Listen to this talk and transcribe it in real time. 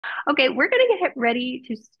Okay, we're going to get ready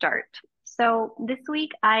to start. So this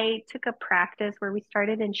week I took a practice where we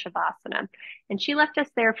started in Shavasana, and she left us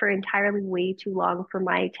there for entirely way too long for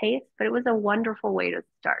my taste, but it was a wonderful way to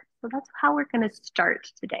start. So that's how we're going to start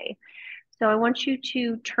today. So I want you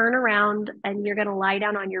to turn around and you're going to lie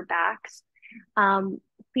down on your backs. Um,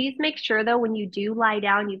 Please make sure though, when you do lie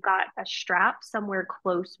down, you've got a strap somewhere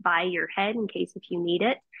close by your head in case if you need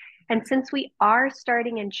it. And since we are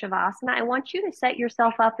starting in Shavasana, I want you to set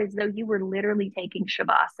yourself up as though you were literally taking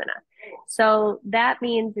Shavasana. So that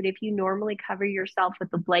means that if you normally cover yourself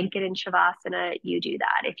with a blanket in Shavasana, you do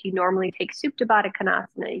that. If you normally take Supta Baddha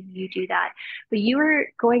Konasana, you do that. But you are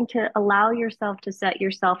going to allow yourself to set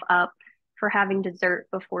yourself up for having dessert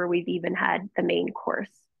before we've even had the main course.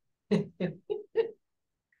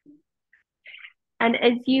 And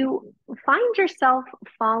as you find yourself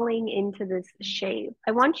falling into this shape,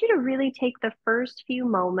 I want you to really take the first few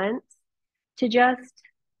moments to just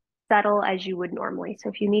settle as you would normally. So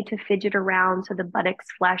if you need to fidget around so the buttocks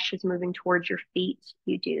flesh is moving towards your feet,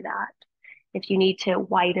 you do that. If you need to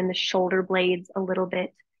widen the shoulder blades a little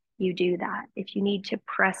bit, you do that. If you need to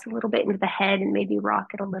press a little bit into the head and maybe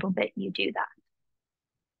rock it a little bit, you do that.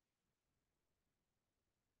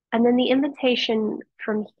 And then the invitation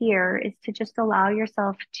from here is to just allow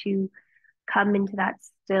yourself to come into that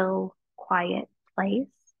still, quiet place.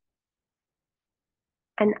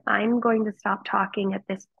 And I'm going to stop talking at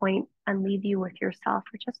this point and leave you with yourself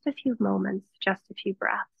for just a few moments, just a few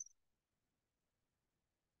breaths.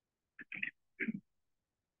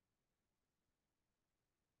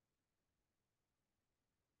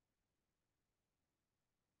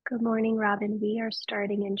 Good morning, Robin. We are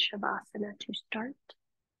starting in Shavasana to start.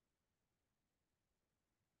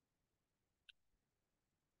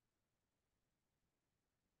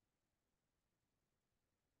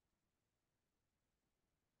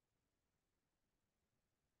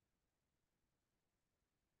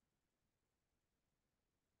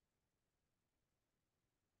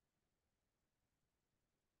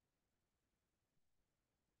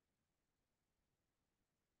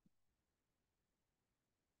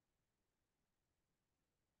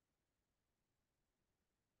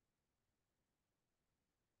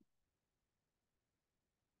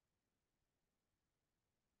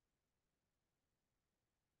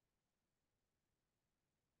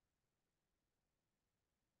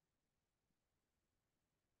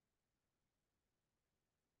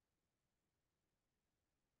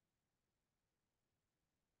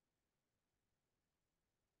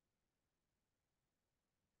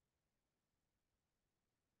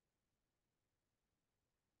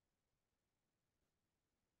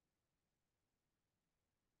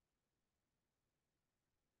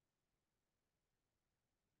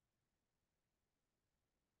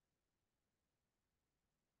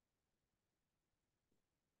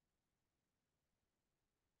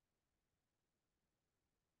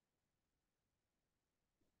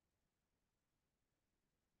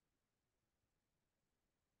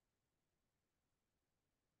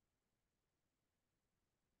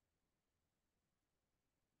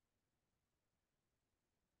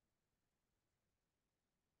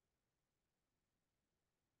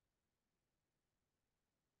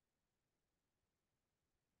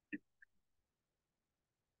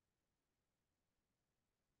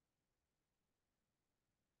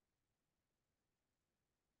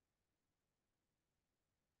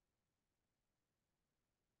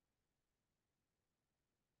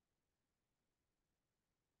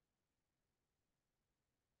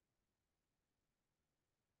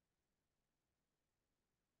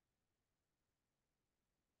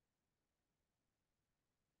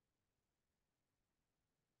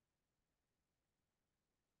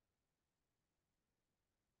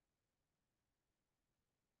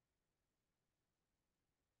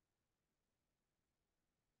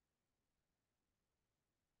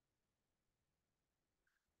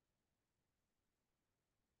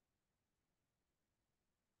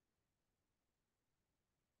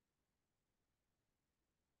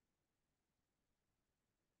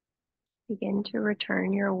 Begin to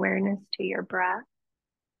return your awareness to your breath.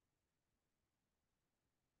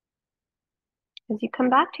 As you come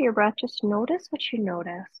back to your breath, just notice what you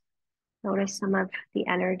notice. Notice some of the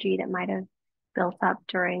energy that might have built up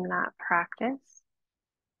during that practice.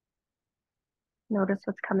 Notice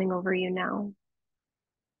what's coming over you now.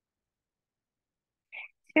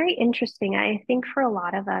 It's very interesting. I think for a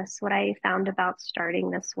lot of us, what I found about starting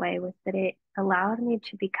this way was that it allowed me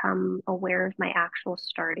to become aware of my actual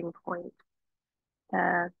starting point,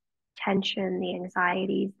 the tension, the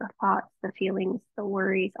anxieties, the thoughts, the feelings, the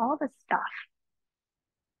worries, all the stuff.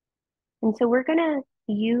 And so we're going to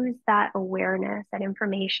use that awareness, that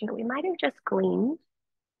information that we might have just gleaned,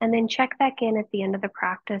 and then check back in at the end of the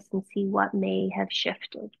practice and see what may have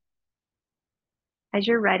shifted. As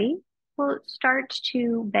you're ready, we'll start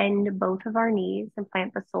to bend both of our knees and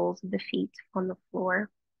plant the soles of the feet on the floor.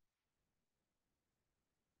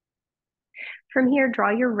 From here,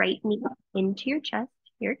 draw your right knee into your chest.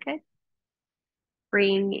 You're good.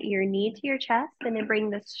 Bring your knee to your chest and then bring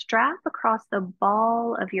the strap across the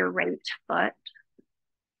ball of your right foot.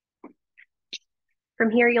 From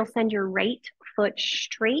here, you'll send your right foot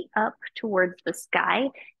straight up towards the sky.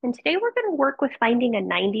 And today we're going to work with finding a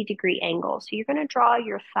 90-degree angle. So you're going to draw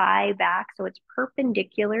your thigh back so it's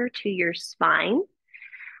perpendicular to your spine.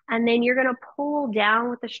 And then you're going to pull down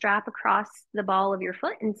with the strap across the ball of your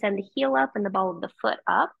foot and send the heel up and the ball of the foot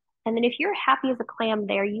up. And then if you're happy as a clam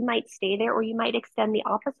there, you might stay there or you might extend the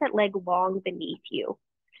opposite leg long beneath you.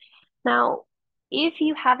 Now, if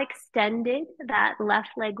you have extended that left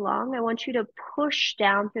leg long, I want you to push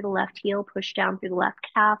down through the left heel, push down through the left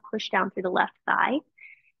calf, push down through the left thigh.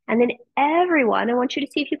 And then everyone, I want you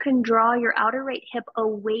to see if you can draw your outer right hip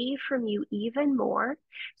away from you even more.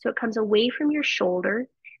 So it comes away from your shoulder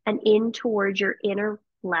and in towards your inner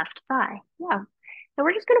left thigh. Yeah. And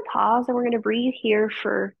we're just going to pause and we're going to breathe here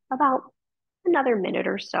for about another minute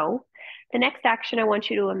or so. The next action I want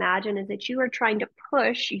you to imagine is that you are trying to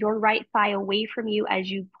push your right thigh away from you as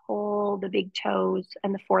you pull the big toes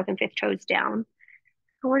and the fourth and fifth toes down.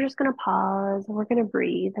 And we're just going to pause and we're going to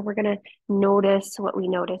breathe and we're going to notice what we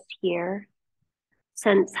notice here.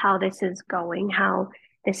 Sense how this is going, how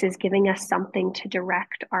this is giving us something to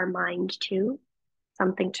direct our mind to,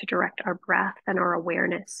 something to direct our breath and our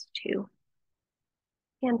awareness to.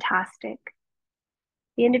 Fantastic.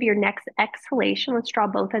 The end of your next exhalation, let's draw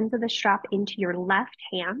both ends of the strap into your left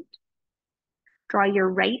hand. Draw your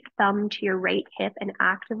right thumb to your right hip and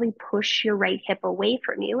actively push your right hip away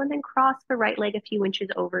from you and then cross the right leg a few inches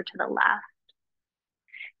over to the left.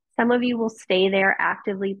 Some of you will stay there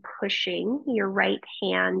actively pushing your right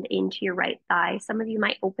hand into your right thigh. Some of you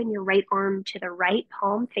might open your right arm to the right,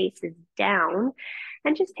 palm faces down,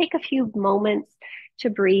 and just take a few moments to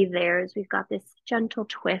breathe there as we've got this gentle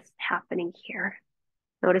twist happening here.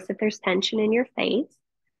 Notice if there's tension in your face,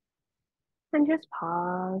 and just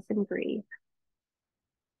pause and breathe.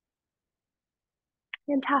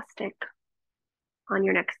 Fantastic. On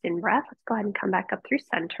your next in-breath, let's go ahead and come back up through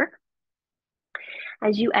center.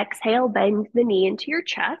 As you exhale, bend the knee into your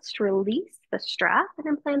chest, release the strap, and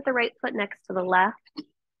then plant the right foot next to the left.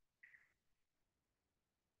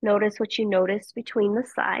 Notice what you notice between the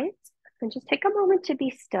sides, and just take a moment to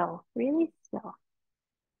be still, really still.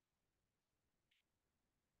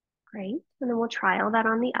 Great, and then we'll trial that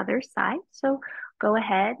on the other side. So go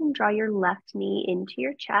ahead and draw your left knee into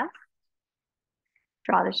your chest.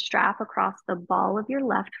 Draw the strap across the ball of your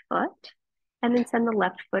left foot, and then send the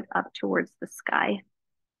left foot up towards the sky.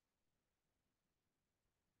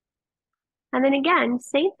 And then again,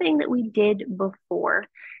 same thing that we did before.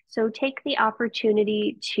 So take the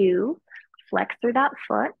opportunity to flex through that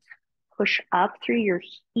foot, push up through your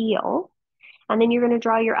heel, and then you're going to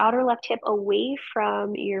draw your outer left hip away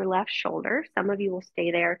from your left shoulder. Some of you will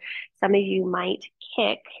stay there. Some of you might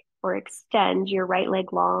kick or extend your right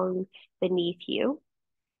leg long beneath you.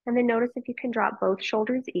 And then notice if you can drop both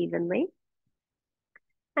shoulders evenly.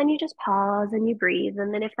 And you just pause and you breathe.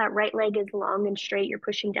 And then if that right leg is long and straight, you're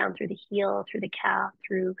pushing down through the heel, through the calf,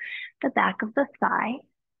 through the back of the thigh.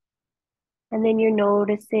 And then you're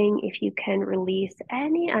noticing if you can release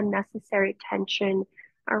any unnecessary tension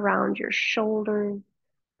around your shoulders,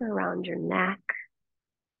 around your neck.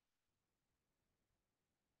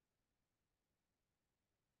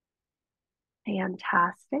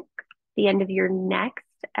 Fantastic. The end of your next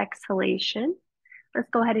exhalation, let's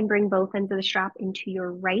go ahead and bring both ends of the strap into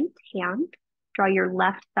your right hand. Draw your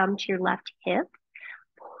left thumb to your left hip.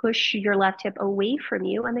 Push your left hip away from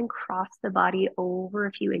you and then cross the body over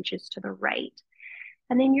a few inches to the right.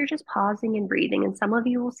 And then you're just pausing and breathing. And some of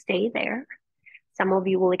you will stay there. Some of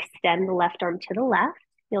you will extend the left arm to the left.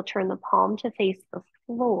 You'll turn the palm to face the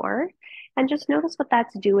floor and just notice what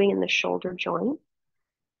that's doing in the shoulder joint.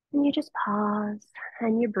 And you just pause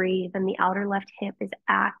and you breathe, and the outer left hip is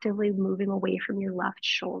actively moving away from your left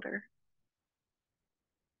shoulder.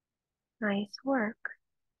 Nice work.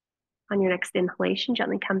 On your next inhalation,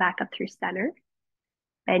 gently come back up through center.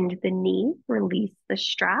 Bend the knee, release the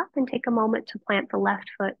strap, and take a moment to plant the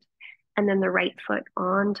left foot and then the right foot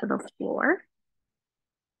onto the floor.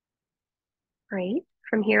 Great.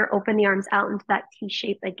 From here, open the arms out into that T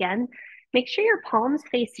shape again. Make sure your palms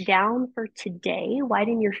face down for today.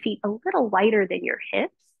 Widen your feet a little wider than your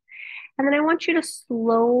hips. And then I want you to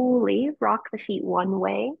slowly rock the feet one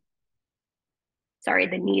way. Sorry,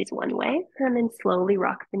 the knees one way, and then slowly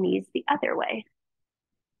rock the knees the other way.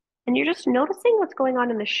 And you're just noticing what's going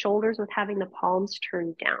on in the shoulders with having the palms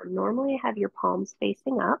turned down. Normally, I have your palms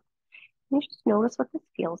facing up. And you just notice what this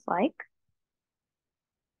feels like.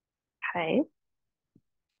 Okay.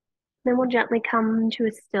 Then we'll gently come to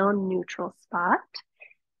a still neutral spot.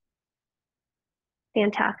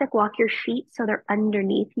 Fantastic. Walk your feet so they're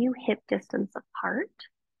underneath you, hip distance apart.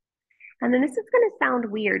 And then this is going to sound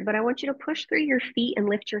weird, but I want you to push through your feet and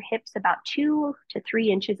lift your hips about 2 to 3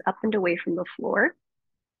 inches up and away from the floor.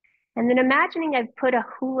 And then imagining I've put a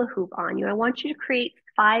hula hoop on you, I want you to create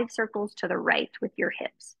 5 circles to the right with your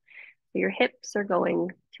hips. So your hips are going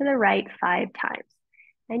to the right 5 times.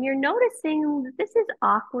 And you're noticing this is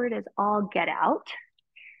awkward as all get out.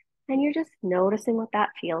 And you're just noticing what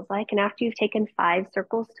that feels like. And after you've taken 5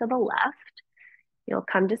 circles to the left, you'll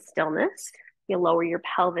come to stillness. You'll lower your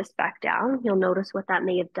pelvis back down. You'll notice what that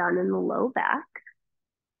may have done in the low back.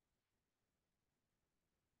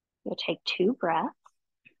 You'll take 2 breaths.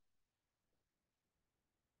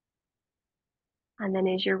 And then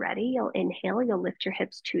as you're ready, you'll inhale, you'll lift your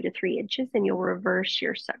hips 2 to 3 inches, and you'll reverse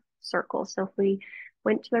your circle. So if we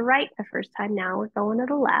went to the right the first time, now we're going to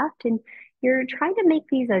the left, and you're trying to make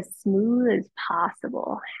these as smooth as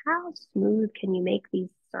possible. How smooth can you make these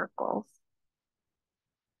circles?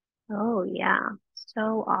 Oh yeah,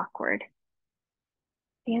 so awkward.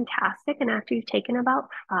 Fantastic. And after you've taken about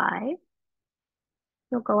 5,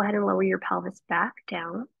 you'll go ahead and lower your pelvis back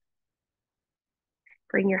down.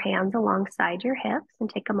 Bring your hands alongside your hips and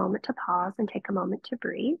take a moment to pause and take a moment to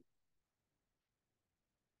breathe.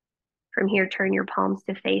 From here, turn your palms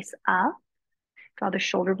to face up. Draw the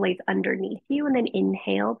shoulder blades underneath you, and then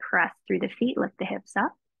inhale, press through the feet, lift the hips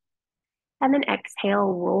up. And then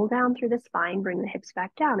exhale, roll down through the spine, bring the hips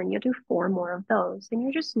back down, and you'll do 4 more of those. And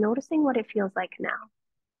you're just noticing what it feels like now.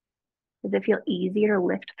 Does it feel easier to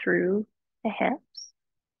lift through the hips?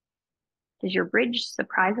 Does your bridge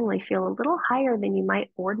surprisingly feel a little higher than you might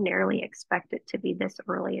ordinarily expect it to be this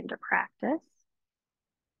early into practice?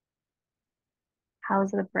 How's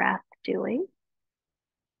the breath doing?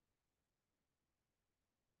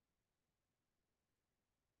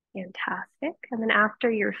 Fantastic. And then after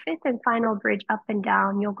your 5th and final bridge up and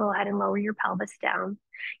down, you'll go ahead and lower your pelvis down.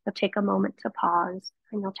 You'll take a moment to pause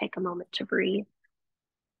and you'll take a moment to breathe.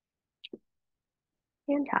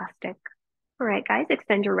 Fantastic. All right, guys,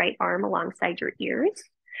 extend your right arm alongside your ears.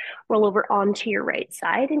 Roll over onto your right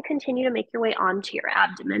side and continue to make your way onto your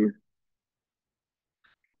abdomen.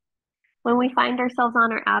 When we find ourselves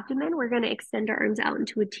on our abdomen, we're going to extend our arms out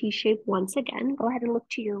into a T shape once again. Go ahead and look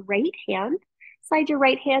to your right hand. Slide your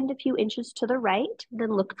right hand a few inches to the right, then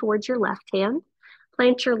look towards your left hand.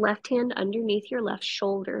 Plant your left hand underneath your left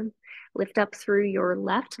shoulder. Lift up through your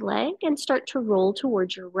left leg and start to roll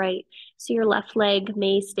towards your right. So your left leg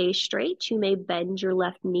may stay straight. You may bend your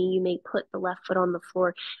left knee. You may put the left foot on the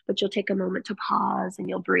floor, but you'll take a moment to pause and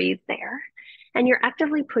you'll breathe there. And you're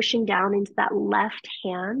actively pushing down into that left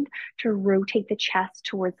hand to rotate the chest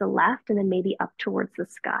towards the left and then maybe up towards the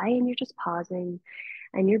sky. And you're just pausing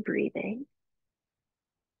and you're breathing.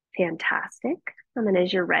 Fantastic. And then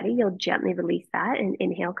as you're ready, you'll gently release that and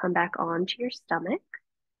inhale, come back onto your stomach.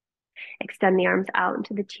 Extend the arms out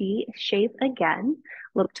into the T shape again.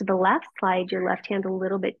 Look to the left, slide your left hand a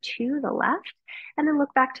little bit to the left, and then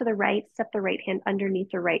look back to the right, step the right hand underneath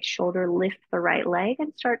the right shoulder, lift the right leg,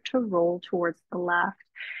 and start to roll towards the left.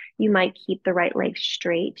 You might keep the right leg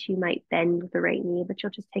straight. You might bend the right knee, but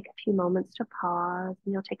you'll just take a few moments to pause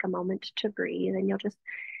and you'll take a moment to breathe and you'll just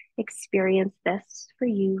experience this for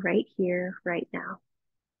you right here, right now.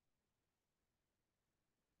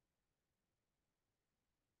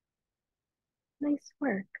 Nice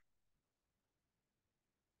work.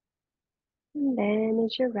 And then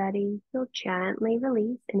as you're ready, you'll gently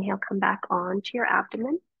release. Inhale, come back onto your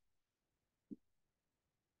abdomen.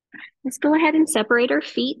 Let's go ahead and separate our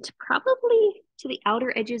feet, probably to the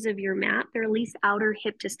outer edges of your mat. They're at least outer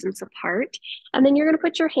hip distance apart. And then you're going to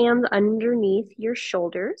put your hands underneath your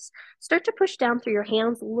shoulders. Start to push down through your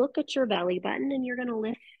hands. Look at your belly button, and you're going to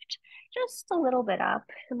lift just a little bit up.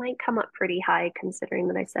 It might come up pretty high considering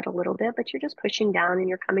that I said a little bit, but you're just pushing down and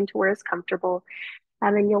you're coming to where it's comfortable.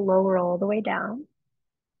 And then you'll lower all the way down.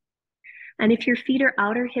 And if your feet are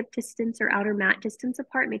outer hip distance or outer mat distance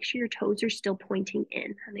apart, make sure your toes are still pointing in.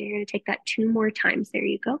 And then you're going to take that 2 more times. There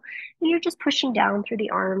you go. And you're just pushing down through the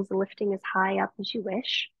arms, lifting as high up as you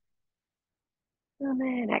wish. And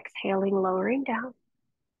then exhaling, lowering down.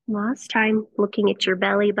 Last time, looking at your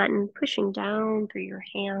belly button, pushing down through your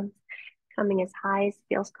hands, coming as high as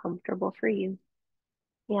feels comfortable for you.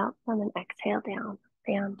 Yeah, and then exhale down.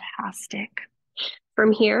 Fantastic.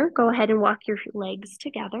 From here, go ahead and walk your legs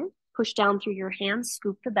together. Push down through your hands,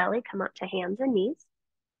 scoop the belly, come up to hands and knees,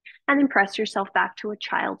 and then press yourself back to a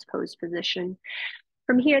child's pose position.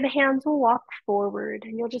 From here, the hands will walk forward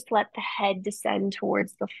and you'll just let the head descend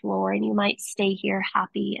towards the floor, and you might stay here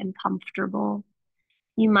happy and comfortable.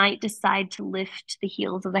 You might decide to lift the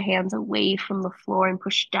heels of the hands away from the floor and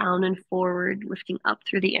push down and forward, lifting up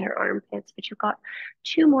through the inner armpits. But you've got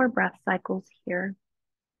 2 more breath cycles here.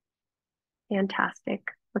 Fantastic.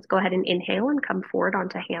 Let's go ahead and inhale and come forward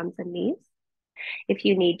onto hands and knees. If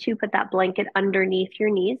you need to, put that blanket underneath your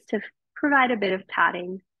knees to provide a bit of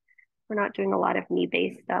padding. We're not doing a lot of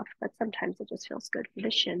knee-based stuff, but sometimes it just feels good for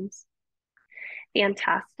the shins.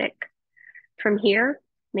 Fantastic. From here,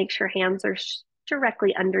 make sure hands are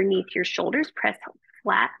directly underneath your shoulders. Press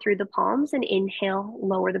flat through the palms and inhale,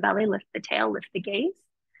 lower the belly, lift the tail, lift the gaze.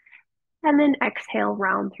 And then exhale,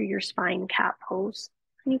 round through your spine, cat pose.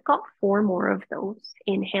 And you've got 4 more of those.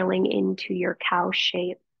 Inhaling into your cow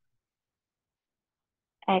shape.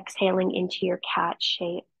 Exhaling into your cat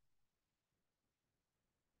shape.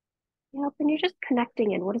 Yep, and you're just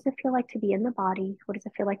connecting in. What does it feel like to be in the body? What does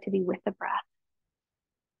it feel like to be with the breath?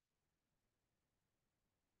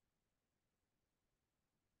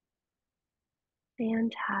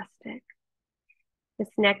 Fantastic. This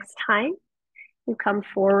next time, you come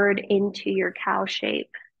forward into your cow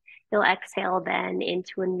shape. You'll exhale then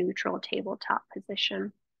into a neutral tabletop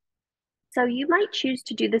position. So you might choose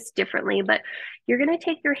to do this differently, but you're going to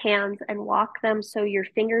take your hands and walk them so your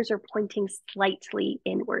fingers are pointing slightly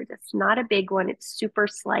inward. It's not a big one, it's super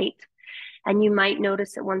slight. And you might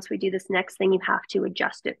notice that once we do this next thing, you have to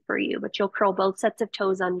adjust it for you, but you'll curl both sets of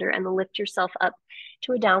toes under and lift yourself up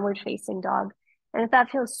to a downward facing dog. And if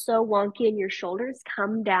that feels so wonky in your shoulders,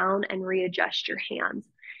 come down and readjust your hands.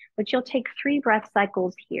 But you'll take 3 breath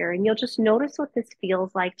cycles here, and you'll just notice what this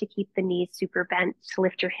feels like to keep the knees super bent, to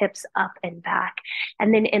lift your hips up and back.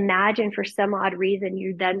 And then imagine for some odd reason,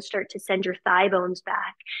 you then start to send your thigh bones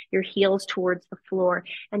back, your heels towards the floor,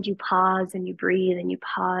 and you pause and you breathe and you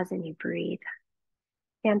pause and you breathe.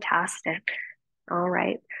 Fantastic. All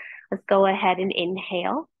right. Let's go ahead and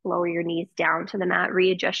inhale. Lower your knees down to the mat.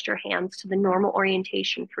 Readjust your hands to the normal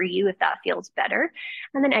orientation for you if that feels better.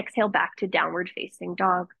 And then exhale back to downward facing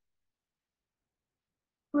dog.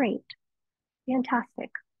 Great.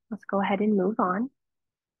 Fantastic. Let's go ahead and move on.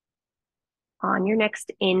 On your next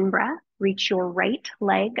in breath, reach your right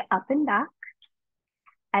leg up and back.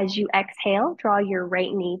 As you exhale, draw your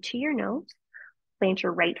right knee to your nose. Plant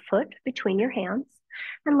your right foot between your hands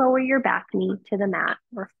and lower your back knee to the mat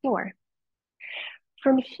or floor.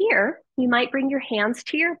 From here, you might bring your hands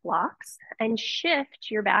to your blocks and shift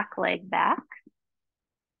your back leg back.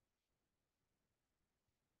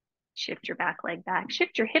 Shift your back leg back.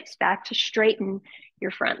 Shift your hips back to straighten your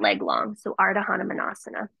front leg long. So Ardha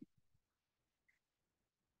Hanumanasana.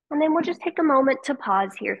 And then we'll just take a moment to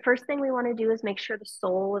pause here. First thing we want to do is make sure the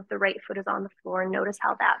sole of the right foot is on the floor and notice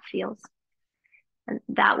how that feels. And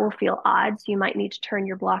that will feel odd, so you might need to turn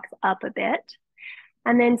your blocks up a bit.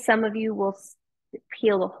 And then some of you will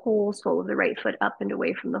peel the whole sole of the right foot up and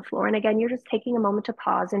away from the floor. And again, you're just taking a moment to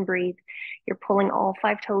pause and breathe. You're pulling all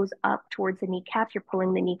 5 toes up towards the kneecap. You're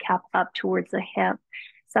pulling the kneecap up towards the hip.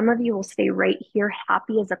 Some of you will stay right here,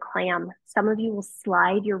 happy as a clam. Some of you will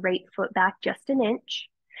slide your right foot back just an inch.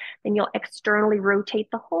 Then you'll externally rotate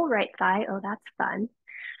the whole right thigh. Oh, that's fun.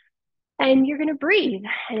 And you're going to breathe.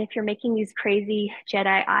 And if you're making these crazy Jedi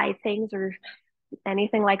eye things or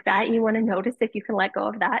anything like that, you want to notice if you can let go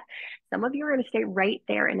of that. Some of you are going to stay right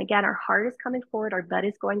there. And again, our heart is coming forward, our butt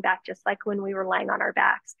is going back, just like when we were lying on our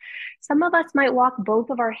backs. Some of us might walk both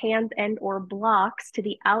of our hands and or blocks to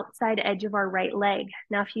the outside edge of our right leg.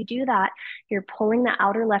 Now, if you do that, you're pulling the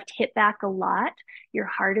outer left hip back a lot. Your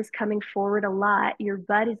heart is coming forward a lot. Your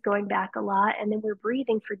butt is going back a lot. And then we're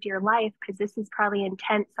breathing for dear life because this is probably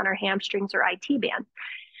intense on our hamstrings or IT band.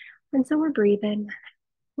 And so we're breathing.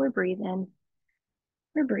 We're breathing.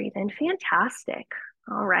 We're breathing. Fantastic.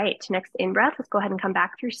 All right. Next in breath, let's go ahead and come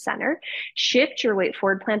back through center. Shift your weight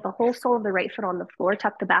forward. Plant the whole sole of the right foot on the floor.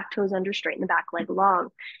 Tuck the back toes under. Straighten the back leg long.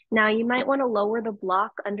 Now you might want to lower the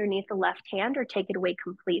block underneath the left hand or take it away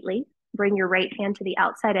completely. Bring your right hand to the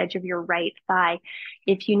outside edge of your right thigh.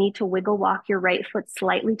 If you need to wiggle walk your right foot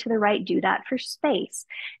slightly to the right, do that for space.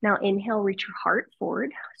 Now inhale, reach your heart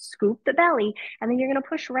forward, scoop the belly, and then you're going to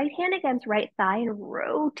push right hand against right thigh and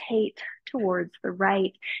rotate towards the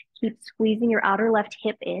right. Keep squeezing your outer left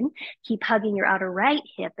hip in. Keep hugging your outer right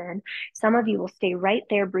hip in. Some of you will stay right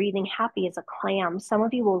there, breathing happy as a clam. Some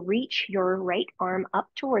of you will reach your right arm up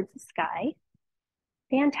towards the sky.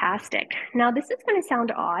 Fantastic. Now, this is going to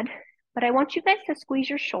sound odd, but I want you guys to squeeze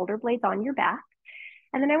your shoulder blades on your back.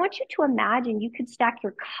 And then I want you to imagine you could stack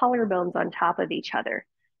your collarbones on top of each other.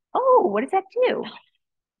 Oh, what does that do?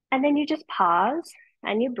 And then you just pause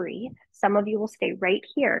and you breathe. Some of you will stay right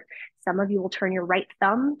here. Some of you will turn your right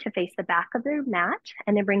thumb to face the back of the mat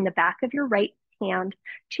and then bring the back of your right hand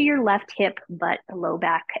to your left hip, butt, low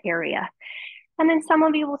back area. And then some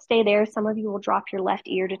of you will stay there. Some of you will drop your left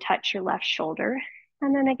ear to touch your left shoulder.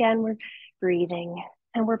 And then again, we're breathing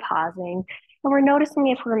and we're pausing and we're noticing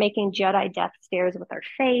if we're making Jedi death stares with our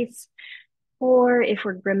face or if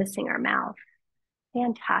we're grimacing our mouth.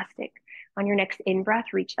 Fantastic. On your next in-breath,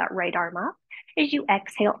 reach that right arm up. As you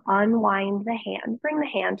exhale, unwind the hand. Bring the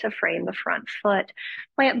hand to frame the front foot.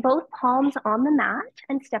 Plant both palms on the mat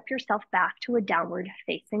and step yourself back to a downward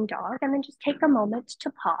facing dog. And then just take a moment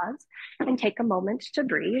to pause and take a moment to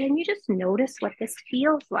breathe. And you just notice what this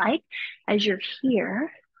feels like as you're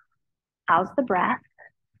here. How's the breath?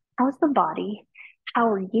 How's the body? How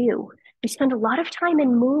are you? We spend a lot of time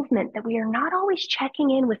in movement that we are not always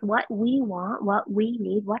checking in with what we want, what we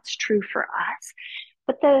need, what's true for us.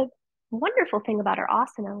 But the wonderful thing about our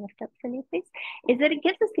asana, lift up for me, please, is that it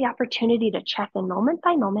gives us the opportunity to check in moment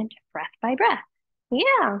by moment, breath by breath.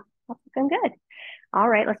 Yeah, that's looking good. All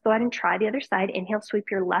right, let's go ahead and try the other side. Inhale,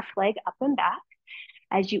 sweep your left leg up and back.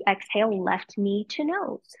 As you exhale, left knee to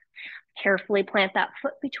nose. Carefully plant that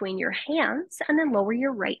foot between your hands and then lower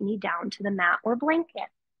your right knee down to the mat or blanket.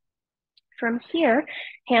 From here,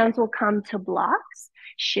 hands will come to blocks.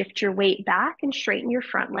 Shift your weight back and straighten your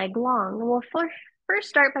front leg long. And we'll first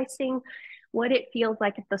start by seeing what it feels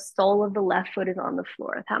like if the sole of the left foot is on the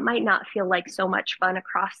floor. That might not feel like so much fun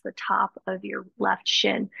across the top of your left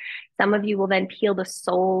shin. Some of you will then peel the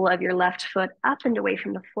sole of your left foot up and away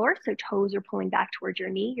from the floor. So toes are pulling back towards your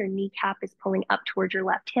knee. Your kneecap is pulling up towards your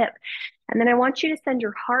left hip. And then I want you to send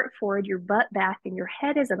your heart forward, your butt back, and your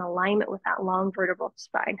head is in alignment with that long vertebral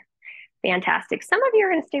spine. Fantastic. Some of you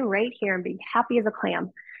are going to stay right here and be happy as a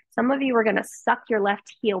clam. Some of you are going to suck your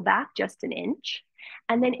left heel back just an inch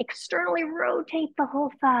and then externally rotate the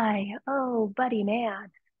whole thigh. Oh, buddy,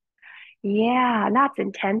 man. Yeah, that's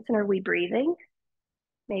intense. And are we breathing?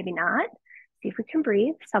 Maybe not. See if we can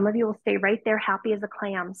breathe. Some of you will stay right there, happy as a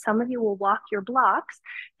clam. Some of you will walk your blocks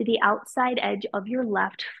to the outside edge of your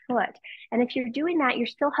left foot. And if you're doing that, you're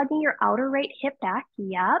still hugging your outer right hip back.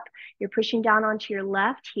 Yep. You're pushing down onto your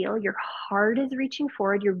left heel. Your heart is reaching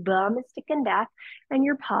forward. Your bum is sticking back. And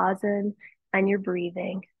you're pausing and you're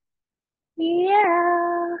breathing.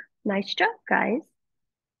 Yeah. Nice job, guys.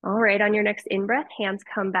 All right, on your next in-breath, hands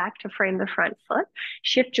come back to frame the front foot.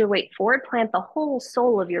 Shift your weight forward, plant the whole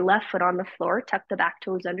sole of your left foot on the floor, tuck the back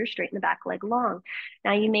toes under, straighten the back leg long.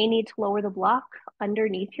 Now you may need to lower the block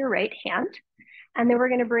underneath your right hand. And then we're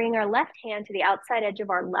gonna bring our left hand to the outside edge of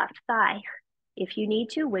our left thigh. If you need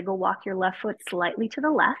to, wiggle walk your left foot slightly to the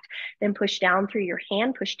left, then push down through your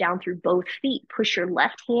hand, push down through both feet, push your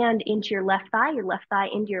left hand into your left thigh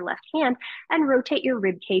into your left hand, and rotate your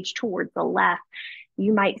rib cage towards the left.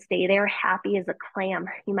 You might stay there happy as a clam.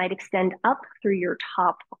 You might extend up through your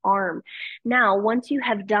top arm. Now, once you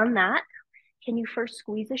have done that, can you first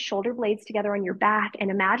squeeze the shoulder blades together on your back and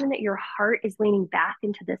imagine that your heart is leaning back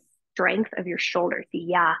into the strength of your shoulders?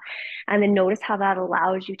 Yeah. And then notice how that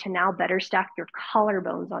allows you to now better stack your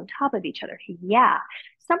collarbones on top of each other. Yeah.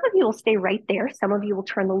 Some of you will stay right there. Some of you will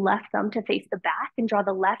turn the left thumb to face the back and draw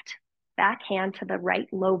the left back hand to the right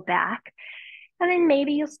low back. And then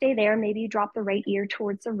maybe you'll stay there. Maybe you drop the right ear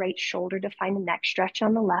towards the right shoulder to find the neck stretch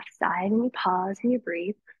on the left side. And you pause and you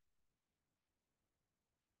breathe.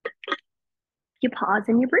 You pause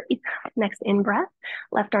and you breathe. Next in breath,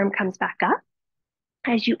 left arm comes back up.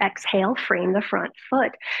 As you exhale, frame the front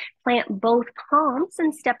foot. Plant both palms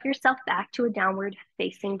and step yourself back to a downward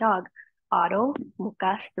facing dog. Adho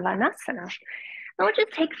Mukha Svanasana. Now we'll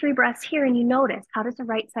just take 3 breaths here and you notice, how does the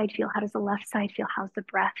right side feel? How does the left side feel? How's the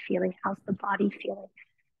breath feeling? How's the body feeling?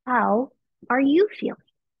 How are you feeling?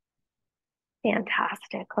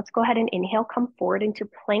 Fantastic. Let's go ahead and inhale, come forward into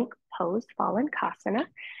plank pose, fallen kasana.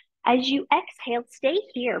 As you exhale, stay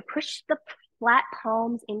here. Push the flat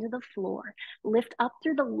palms into the floor. Lift up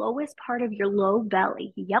through the lowest part of your low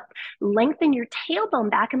belly. Yep. Lengthen your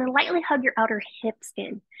tailbone back and then lightly hug your outer hips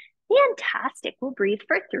in. Fantastic. We'll breathe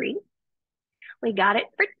for 3. We got it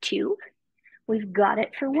for 2. We've got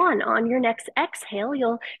it for 1. On your next exhale,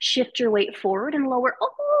 you'll shift your weight forward and lower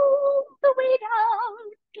all the way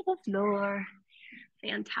down to the floor.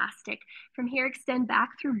 Fantastic. From here, extend back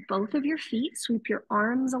through both of your feet. Sweep your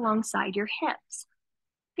arms alongside your hips.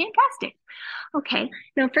 Fantastic. Okay,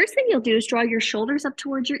 now first thing you'll do is draw your shoulders up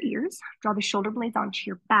towards your ears, draw the shoulder blades onto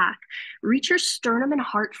your back, reach your sternum and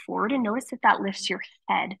heart forward, and notice if that lifts your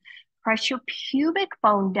head. Press your pubic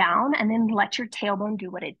bone down and then let your tailbone do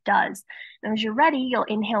what it does. Now, as you're ready, you'll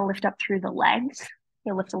inhale, lift up through the legs.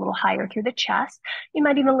 You'll lift a little higher through the chest. You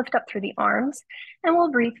might even lift up through the arms. And we'll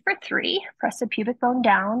breathe for 3. Press the pubic bone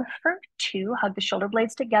down for 2. Hug the shoulder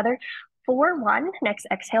blades together for 1. Next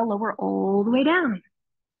exhale, lower all the way down.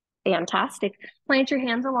 Fantastic. Plant your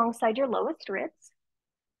hands alongside your lowest ribs.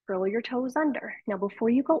 Curl your toes under. Now, before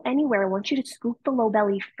you go anywhere, I want you to scoop the low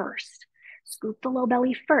belly first. Scoop the low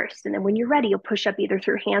belly first. And then when you're ready, you'll push up either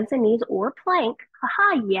through hands and knees or plank.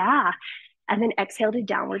 Haha, yeah. And then exhale to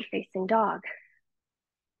downward facing dog.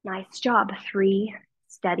 Nice job. 3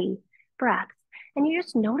 steady breaths. And you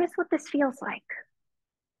just notice what this feels like.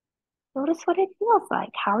 Notice what it feels like.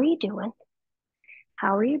 How are you doing?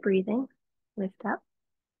 How are you breathing? Lift up.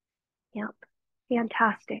 Yep.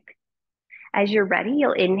 Fantastic. As you're ready,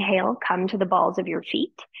 you'll inhale, come to the balls of your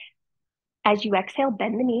feet. As you exhale,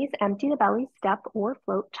 bend the knees, empty the belly, step or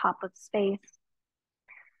float top of space.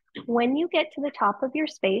 When you get to the top of your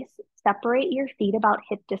space, separate your feet about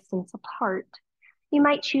hip distance apart. You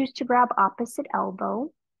might choose to grab opposite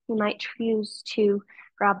elbow. You might choose to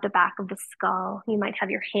grab the back of the skull. You might have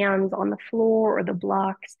your hands on the floor or the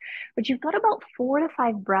blocks, but you've got about 4 to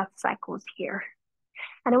 5 breath cycles here.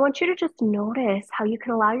 And I want you to just notice how you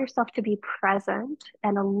can allow yourself to be present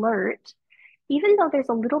and alert, even though there's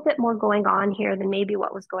a little bit more going on here than maybe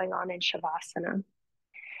what was going on in Shavasana.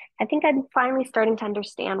 I think I'm finally starting to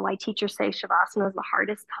understand why teachers say Shavasana is the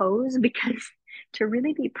hardest pose, because to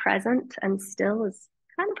really be present and still is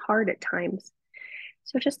kind of hard at times.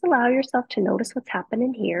 So just allow yourself to notice what's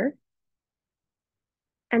happening here.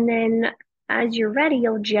 And then as you're ready,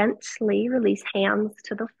 you'll gently release hands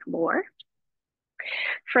to the floor.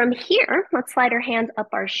 From here, let's slide our hands up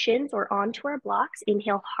our shins or onto our blocks.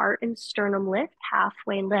 Inhale, heart and sternum lift,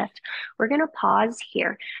 halfway lift. We're going to pause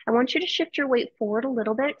here. I want you to shift your weight forward a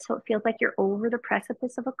little bit so it feels like you're over the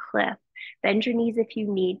precipice of a cliff. Bend your knees if you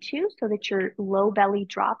need to so that your low belly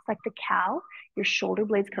drops like the cow. Your shoulder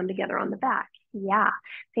blades come together on the back. Yeah,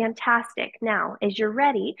 fantastic. Now, as you're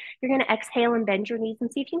ready, you're going to exhale and bend your knees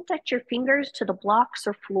and see if you can touch your fingers to the blocks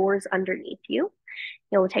or floors underneath you.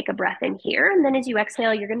 You'll take a breath in here, and then as you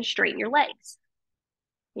exhale, you're going to straighten your legs.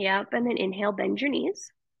 Yep, and then inhale, bend your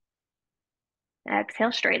knees.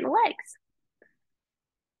 Exhale, straighten the legs.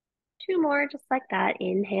 2 more, just like that.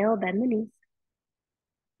 Inhale, bend the knees.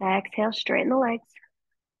 Exhale, straighten the legs.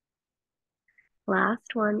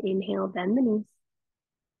 Last one, inhale, bend the knees.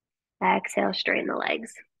 Exhale, straighten the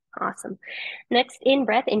legs. Awesome. Next in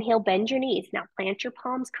breath, inhale, bend your knees. Now plant your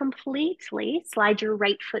palms completely. Slide your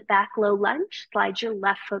right foot back, low lunge. Slide your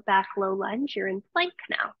left foot back, low lunge. You're in plank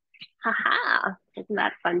now. Haha, isn't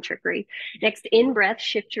that fun trickery? Next in breath,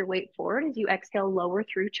 shift your weight forward as you exhale, lower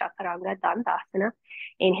through Chaturanga Dandasana.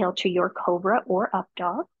 Inhale to your cobra or up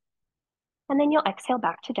dog. And then you'll exhale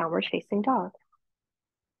back to downward facing dog.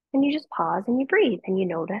 And you just pause and you breathe and you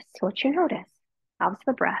notice what you notice. How's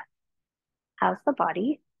the breath? How's the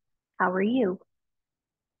body? How are you?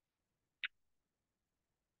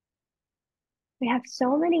 We have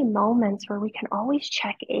so many moments where we can always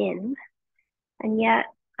check in, and yet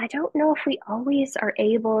I don't know if we always are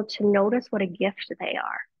able to notice what a gift they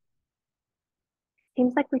are.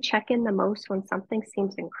 Seems like we check in the most when something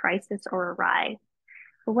seems in crisis or awry.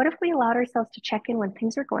 But what if we allowed ourselves to check in when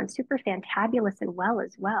things are going super fantabulous and well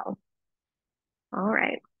as well? All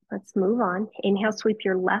right, let's move on. Inhale, sweep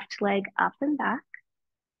your left leg up and back.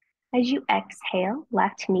 As you exhale,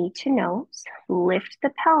 left knee to nose, lift the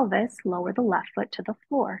pelvis, lower the left foot to the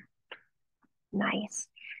floor. Nice.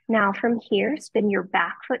 Now from here, spin your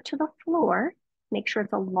back foot to the floor. Make sure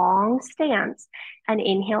it's a long stance and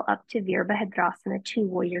inhale up to Virabhadrasana 2,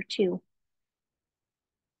 Warrior 2.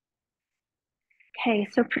 Okay,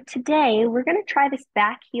 so for today, we're going to try this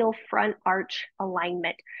back heel front arch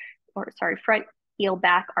alignment, front heel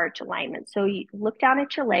back arch alignment. So you look down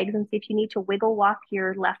at your legs and see if you need to wiggle walk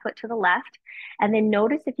your left foot to the left, and then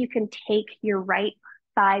notice if you can take your right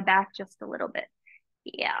thigh back just a little bit.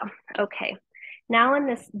 Yeah, okay. Now in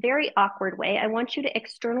this very awkward way, I want you to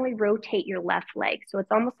externally rotate your left leg. So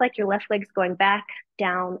it's almost like your left leg's going back,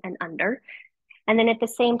 down, and under. And then at the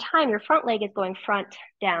same time, your front leg is going front,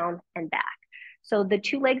 down, and back. So the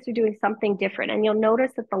 2 legs are doing something different. And you'll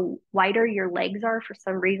notice that the wider your legs are, for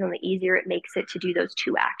some reason, the easier it makes it to do those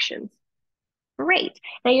 2 actions. Great.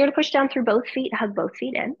 Now you're going to push down through both feet, hug both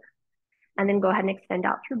feet in, and then go ahead and extend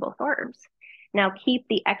out through both arms. Now keep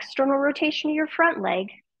the external rotation of your front leg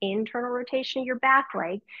internal rotation of your back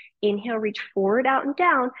leg. Inhale, reach forward, out, and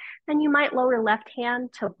down. Then you might lower left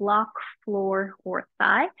hand to block, floor, or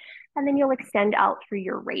thigh. And then you'll extend out through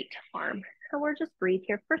your right arm. And we'll just breathe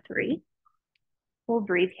here for 3. We'll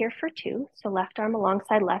breathe here for 2. So left arm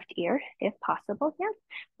alongside left ear, if possible. Yeah.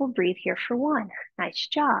 We'll breathe here for 1. Nice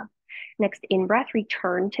job. Next in-breath,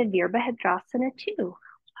 return to Virabhadrasana 2.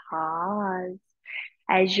 Pause.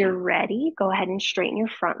 As you're ready, go ahead and straighten your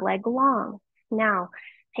front leg long. Now,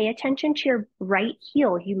 pay attention to your right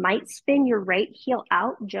heel. You might spin your right heel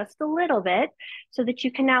out just a little bit so that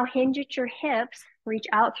you can now hinge at your hips, reach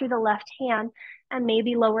out through the left hand, and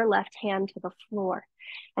maybe lower left hand to the floor.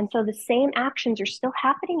 And so the same actions are still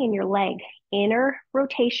happening in your leg. Inner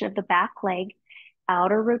rotation of the back leg,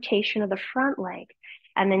 outer rotation of the front leg.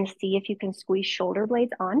 And then see if you can squeeze shoulder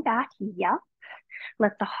blades on back. Yep.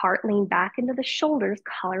 Let the heart lean back into the shoulders,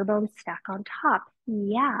 collarbones stack on top.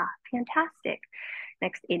 Yeah, fantastic.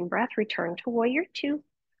 Next in-breath, return to warrior 2.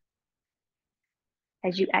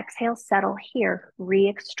 As you exhale, settle here.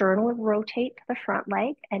 Re-externally rotate the front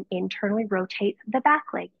leg and internally rotate the back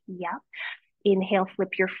leg. Yep. Inhale,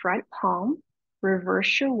 flip your front palm,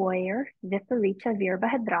 reverse your warrior, Viparita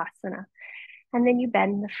Virabhadrasana. And then you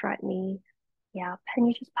bend the front knee. Yep. And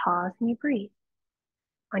you just pause and you breathe.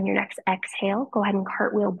 On your next exhale, go ahead and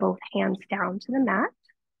cartwheel both hands down to the mat.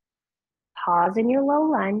 Pause in your low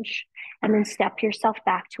lunge, and then step yourself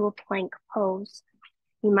back to a plank pose.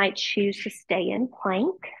 You might choose to stay in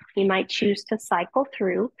plank. You might choose to cycle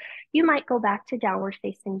through. You might go back to downward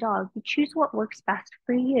facing dog. You choose what works best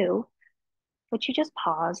for you, but you just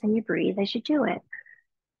pause and you breathe as you do it.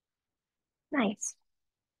 Nice.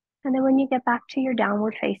 And then when you get back to your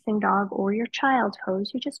downward facing dog or your child's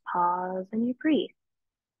pose, you just pause and you breathe.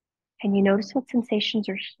 And you notice what sensations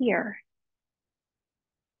are here.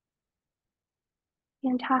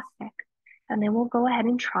 Fantastic. And then we'll go ahead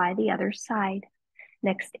and try the other side.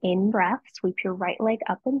 Next in breath, sweep your right leg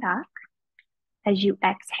up and back. As you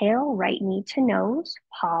exhale, right knee to nose,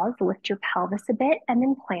 pause, lift your pelvis a bit, and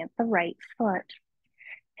then plant the right foot.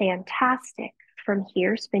 Fantastic. From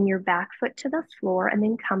here, spin your back foot to the floor and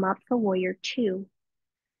then come up for warrior 2.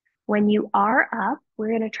 When you are up, we're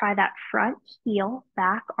going to try that front heel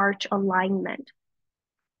back arch alignment.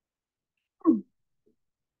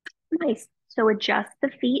 Nice. So adjust the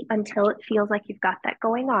feet until it feels like you've got that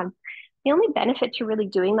going on. The only benefit to really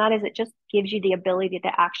doing that is it just gives you the ability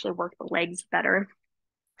to actually work the legs better.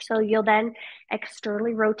 So you'll then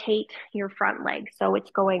externally rotate your front leg. So it's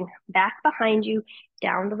going back behind you,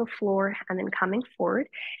 down to the floor, and then coming forward.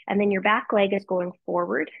 And then your back leg is going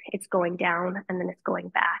forward, it's going down, and then it's going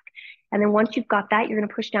back. And then once you've got that, you're going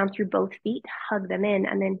to push down through both feet, hug them in,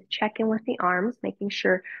 and then check in with the arms, making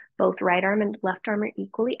sure both right arm and left arm are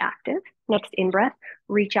equally active. Next in breath,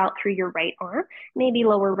 reach out through your right arm, maybe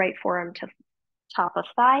lower right forearm to top of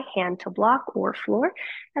thigh, hand to block or floor,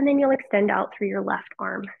 and then you'll extend out through your left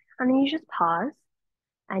arm. And then you just pause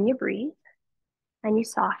and you breathe and you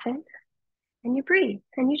soften and you breathe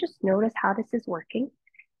and you just notice how this is working.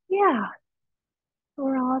 Yeah,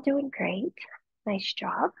 we're all doing great. Nice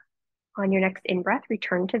job. On your next in-breath,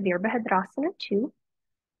 return to Virabhadrasana 2.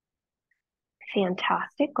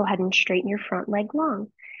 Fantastic. Go ahead and straighten your front leg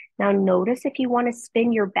long. Now notice if you want to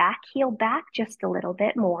spin your back heel back just a little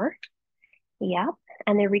bit more. Yep.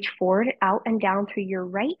 And then reach forward, out and down through your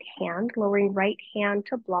right hand, lowering right hand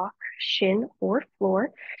to block, shin, or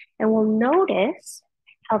floor. And we'll notice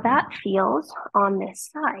how that feels on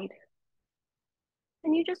this side.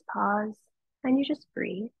 And you just pause and you just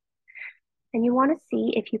breathe. And you want to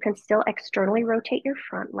see if you can still externally rotate your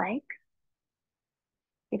front leg,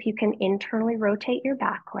 if you can internally rotate your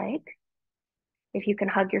back leg, if you can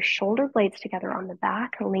hug your shoulder blades together on the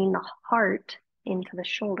back and lean the heart into the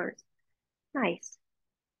shoulders. Nice.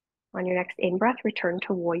 On your next in-breath, return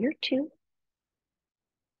to warrior 2.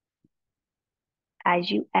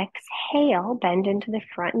 As you exhale, bend into the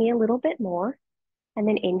front knee a little bit more, and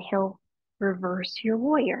then inhale, reverse your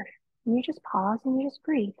warrior. And you just pause and you just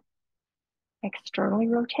breathe. Externally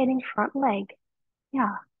rotating front leg.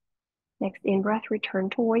 Yeah. Next in-breath, return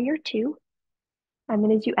to warrior 2. And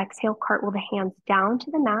then as you exhale, cartwheel the hands down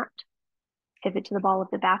to the mat, pivot to the ball of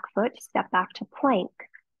the back foot, step back to plank.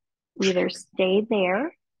 Either stay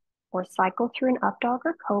there or cycle through an up dog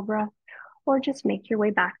or cobra, or just make your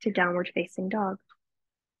way back to downward facing dog.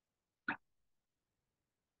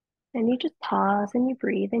 And you just pause and you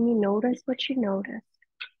breathe and you notice what you notice.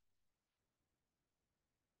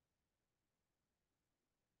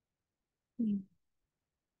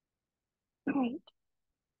 Right.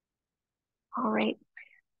 All right.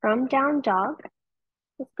 From down dog,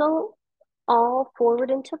 let's go all forward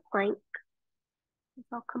into plank.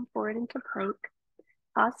 I'll come forward into plank.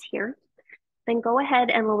 Pause here. Then go ahead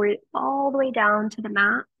and lower it all the way down to the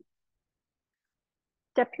mat.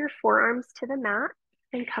 Step your forearms to the mat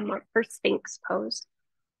and come up for Sphinx pose.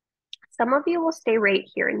 Some of you will stay right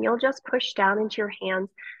here and you'll just push down into your hands.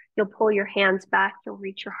 You'll pull your hands back. You'll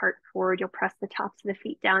reach your heart forward. You'll press the tops of the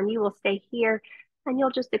feet down. You will stay here and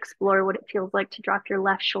you'll just explore what it feels like to drop your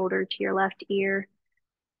left shoulder to your left ear.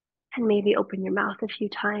 And maybe open your mouth a few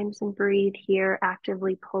times and breathe here,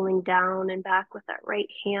 actively pulling down and back with that right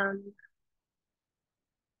hand.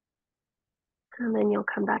 And then you'll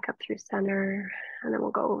come back up through center. And then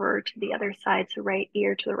we'll go over to the other side. So right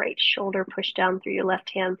ear to the right shoulder, push down through your left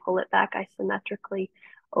hand, pull it back isometrically,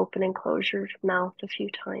 open and close your mouth a few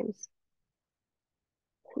times.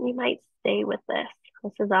 And you might stay with this.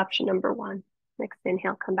 This is option number one. Next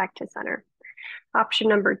inhale, come back to center. Option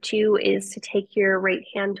number two is to take your right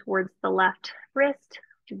hand towards the left wrist,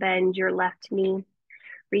 bend your left knee,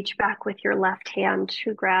 reach back with your left hand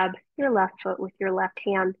to grab your left foot with your left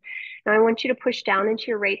hand. Now I want you to push down into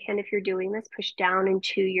your right hand if you're doing this, push down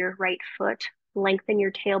into your right foot, lengthen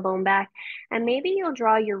your tailbone back, and maybe you'll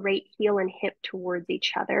draw your right heel and hip towards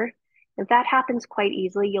each other. If that happens quite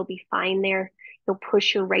easily, you'll be fine there. You'll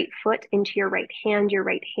push your right foot into your right hand,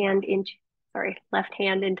 left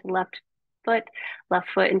hand into left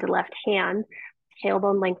foot into left hand.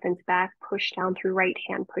 Tailbone lengthens back, push down through right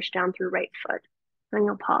hand, push down through right foot. And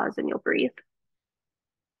you'll pause and you'll breathe.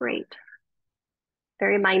 Great.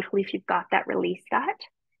 Very mindfully, if you've got that, release that.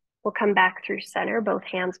 We'll come back through center, both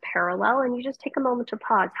hands parallel, and you just take a moment to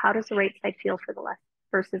pause. How does the right side feel for the left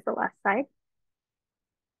versus the left side?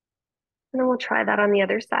 And then we'll try that on the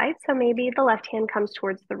other side. So maybe the left hand comes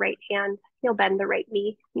towards the right hand. You'll bend the right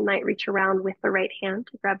knee. You might reach around with the right hand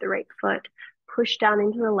to grab the right foot. Push down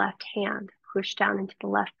into the left hand. Push down into the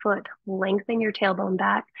left foot. Lengthen your tailbone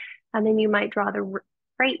back. And then you might draw the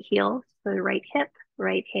right heel, so the right hip,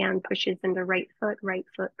 right hand pushes into right foot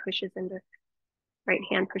pushes into right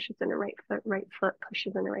hand, pushes into right foot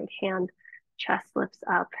pushes into right hand. Chest lifts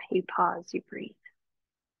up. You pause, you breathe.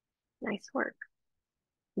 Nice work.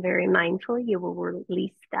 Very mindful, you will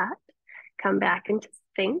release that. Come back into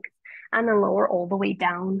Sphinx and then lower all the way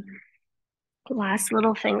down. Last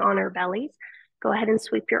little thing on our bellies. Go ahead and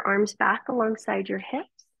sweep your arms back alongside your hips.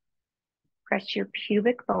 Press your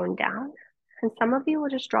pubic bone down. And some of you will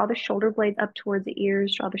just draw the shoulder blades up towards the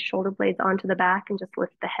ears, draw the shoulder blades onto the back and just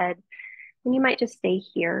lift the head. And you might just stay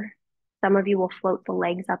here. Some of you will float the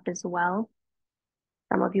legs up as well.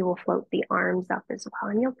 Some of you will float the arms up as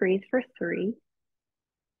well. And you'll breathe for 3.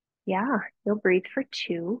 Yeah, you'll breathe for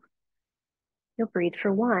 2. You'll breathe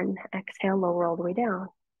for 1. Exhale, lower all the way down.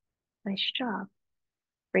 Nice job.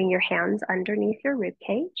 Bring your hands underneath your rib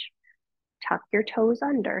cage. Tuck your toes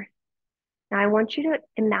under. Now I want you to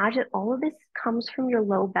imagine all of this comes from your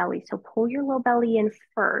low belly. So pull your low belly in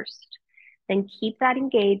first, then keep that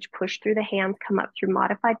engaged, push through the hands, come up through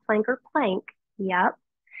modified plank or plank. Yep.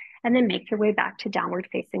 And then make your way back to downward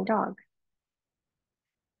facing dog.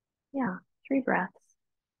 Yeah, 3 breaths.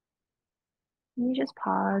 And you just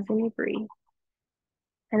pause and you breathe.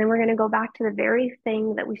 And then we're going to go back to the very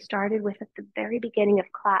thing that we started with at the very beginning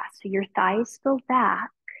of class. So your thighs go back.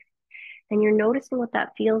 And you're noticing what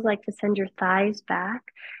that feels like to send your thighs back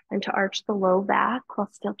and to arch the low back while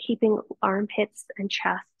still keeping armpits and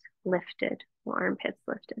chest lifted. Armpits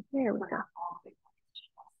lifted. There we go.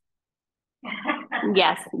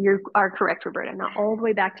 Yes, you are correct, Roberta. Not all the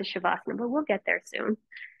way back to Shavasana, but we'll get there soon.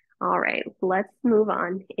 All right, let's move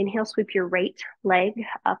on. Inhale, sweep your right leg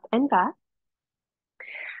up and back.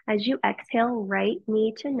 As you exhale, right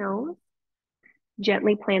knee to nose,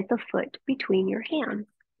 gently plant the foot between your hands.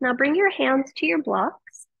 Now bring your hands to your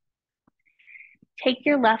blocks. Take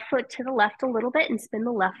your left foot to the left a little bit and spin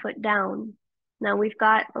the left foot down. Now we've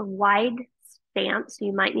got a wide stance, so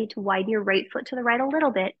you might need to widen your right foot to the right a little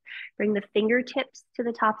bit. Bring the fingertips to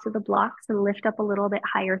the tops of the blocks and lift up a little bit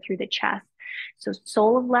higher through the chest. So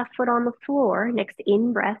sole of left foot on the floor. Next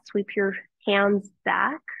in-breath, sweep your hands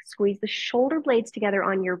back, squeeze the shoulder blades together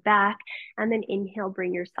on your back, and then inhale,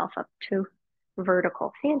 bring yourself up to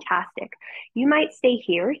vertical. Fantastic. You might stay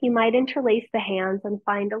here. You might interlace the hands and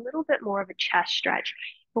find a little bit more of a chest stretch,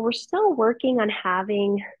 but we're still working on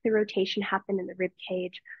having the rotation happen in the rib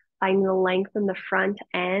cage, finding the length in the front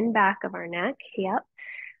and back of our neck. Yep.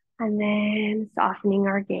 And then softening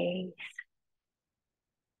our gaze.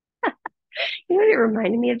 You know what it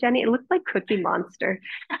reminded me of, Jenny? It looked like Cookie Monster.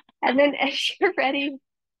 And then as you're ready,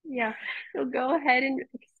 yeah, you'll go ahead and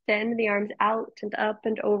Extend the arms out and up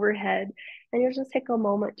and overhead. And you'll just take a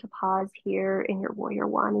moment to pause here in your warrior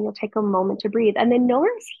one, and you'll take a moment to breathe. And then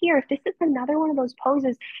notice here, if this is another one of those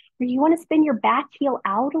poses where you want to spin your back heel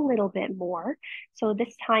out a little bit more. So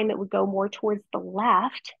this time it would go more towards the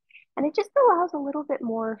left. And it just allows a little bit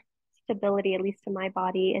more stability, at least in my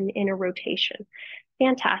body, and in a rotation.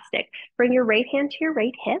 Fantastic. Bring your right hand to your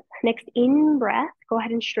right hip. Next in breath, go ahead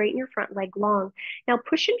and straighten your front leg long. Now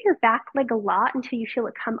push into your back leg a lot until you feel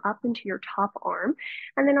it come up into your top arm.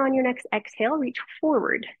 And then on your next exhale, reach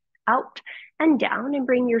forward, out and down, and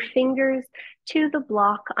bring your fingers to the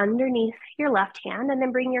block underneath your left hand, and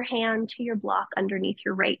then bring your hand to your block underneath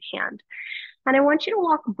your right hand. And I want you to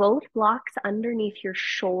walk both blocks underneath your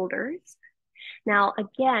shoulders. Now,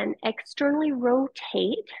 again, externally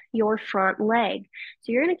rotate your front leg.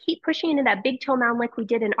 So you're going to keep pushing into that big toe mound like we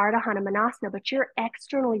did in Ardha Hanumanasana, but you're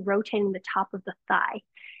externally rotating the top of the thigh.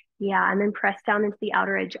 Yeah, and then press down into the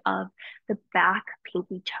outer edge of the back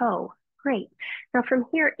pinky toe. Great. Now from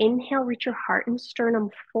here, inhale, reach your heart and sternum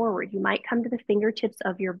forward. You might come to the fingertips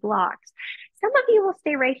of your blocks. Some of you will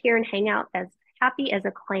stay right here and hang out as happy as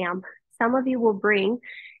a clam. Some of you will bring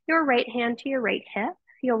your right hand to your right hip.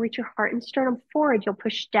 You'll reach your heart and sternum forward. You'll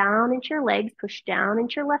push down into your legs, push down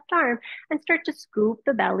into your left arm, and start to scoop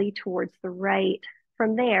the belly towards the right.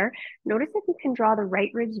 From there, notice if you can draw the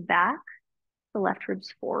right ribs back, the left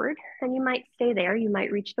ribs forward, and you might stay there. You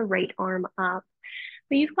might reach the right arm up.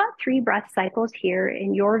 But you've got 3 breath cycles here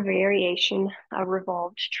in your variation of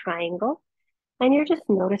revolved triangle. And you're just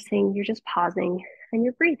noticing, you're just pausing, and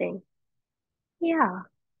you're breathing. Yeah,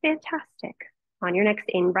 fantastic. On your next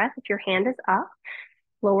in-breath, if your hand is up,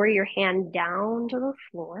 lower your hand down to the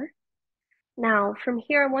floor. Now, from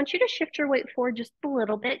here, I want you to shift your weight forward just a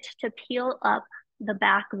little bit to peel up the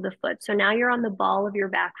back of the foot. So now you're on the ball of your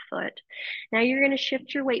back foot. Now you're going to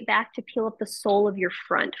shift your weight back to peel up the sole of your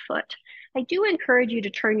front foot. I do encourage you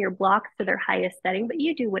to turn your blocks to their highest setting, but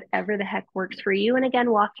you do whatever the heck works for you. And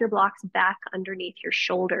again, walk your blocks back underneath your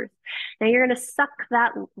shoulders. Now you're going to suck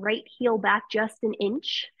that right heel back just an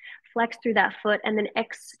inch, flex through that foot, and then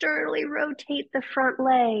externally rotate the front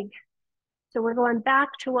leg. So we're going back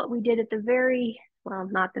to what we did at the very, well,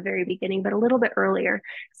 not the very beginning, but a little bit earlier.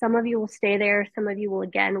 Some of you will stay there. Some of you will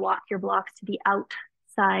again walk your blocks to the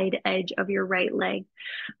outside edge of your right leg.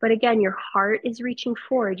 But again, your heart is reaching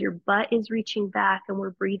forward, your butt is reaching back, and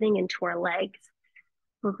we're breathing into our legs.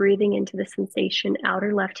 We're breathing into the sensation.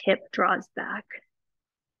 Outer left hip draws back.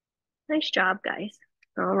 Nice job, guys.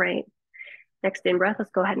 All right. Next in breath,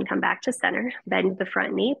 let's go ahead and come back to center. Bend the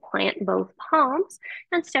front knee, plant both palms,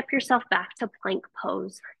 and step yourself back to plank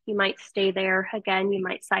pose. You might stay there. Again, you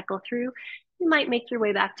might cycle through. You might make your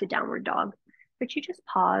way back to downward dog. But you just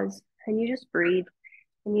pause and you just breathe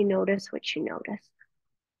and you notice what you notice.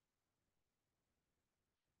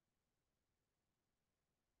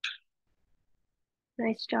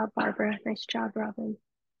 Nice job, Barbara. Nice job, Robin.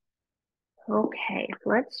 Okay,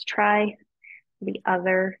 let's try the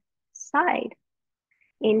other side.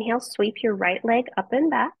 Inhale, sweep your right leg up and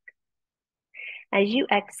back. As you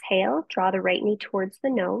exhale, draw the right knee towards the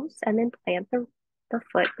nose and then plant the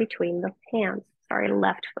foot between the hands. Sorry,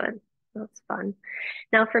 left foot. That's fun.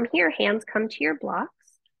 Now from here, hands come to your blocks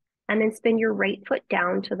and then spin your right foot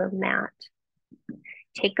down to the mat.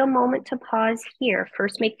 Take a moment to pause here.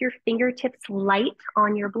 First, make your fingertips light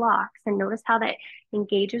on your blocks and notice how that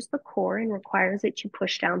engages the core and requires that you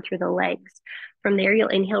push down through the legs. From there, you'll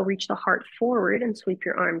inhale, reach the heart forward and sweep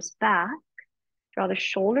your arms back. Draw the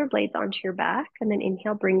shoulder blades onto your back and then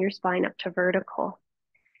inhale, bring your spine up to vertical.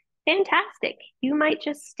 Fantastic. You might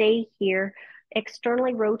just stay here,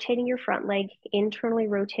 externally rotating your front leg, internally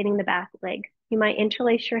rotating the back leg. You might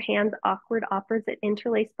interlace your hands, awkward opposite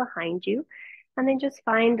interlace behind you, and then just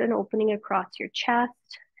find an opening across your chest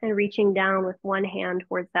and reaching down with one hand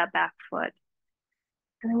towards that back foot.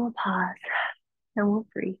 And then we'll pause and we'll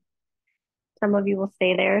breathe. Some of you will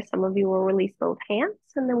stay there. Some of you will release both hands,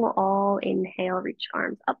 and then we'll all inhale, reach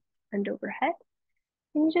arms up and overhead.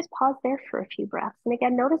 And you just pause there for a few breaths. And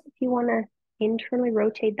again, notice if you want to internally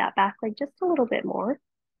rotate that back leg just a little bit more.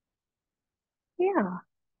 Yeah,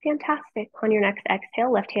 fantastic. On your next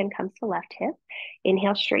exhale, left hand comes to left hip.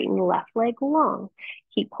 Inhale, straighten the left leg long.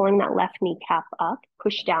 Keep pulling that left kneecap up.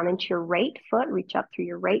 Push down into your right foot. Reach up through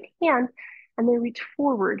your right hand. And then reach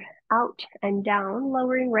forward, out and down,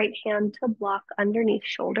 lowering right hand to block underneath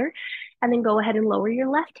shoulder. And then go ahead and lower your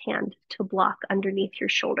left hand to block underneath your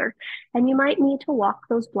shoulder. And you might need to walk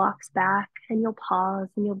those blocks back and you'll pause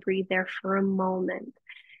and you'll breathe there for a moment.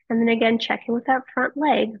 And then again, check in with that front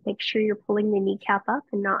leg. Make sure you're pulling the kneecap up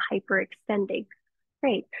and not hyperextending.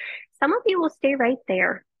 Great. Some of you will stay right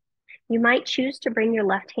there. You might choose to bring your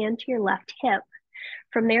left hand to your left hip.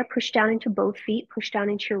 From there, push down into both feet, push down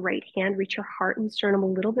into your right hand, reach your heart and sternum a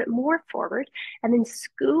little bit more forward, and then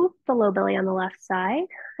scoop the low belly on the left side,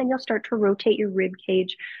 and you'll start to rotate your rib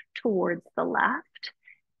cage towards the left.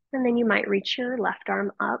 And then you might reach your left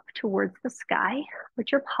arm up towards the sky,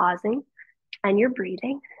 but you're pausing and you're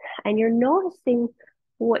breathing and you're noticing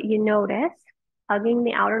what you notice, hugging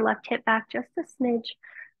the outer left hip back just a smidge,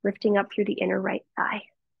 lifting up through the inner right thigh.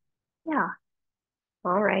 Yeah.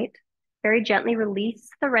 All right. Very gently release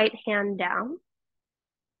the right hand down.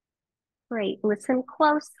 Great. Listen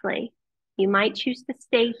closely. You might choose to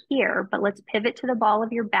stay here, but let's pivot to the ball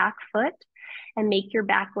of your back foot and make your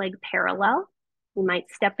back leg parallel. You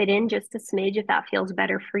might step it in just a smidge if that feels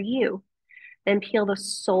better for you. Then peel the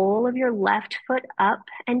sole of your left foot up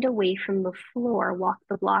and away from the floor. Walk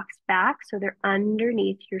the blocks back so they're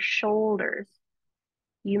underneath your shoulders.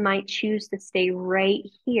 You might choose to stay right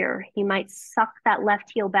here. You might suck that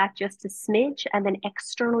left heel back just a smidge and then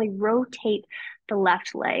externally rotate the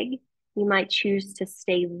left leg. You might choose to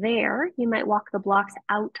stay there. You might walk the blocks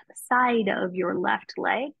out the side of your left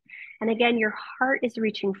leg. And again, your heart is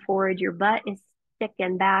reaching forward, your butt is thick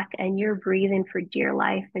and back, and you're breathing for dear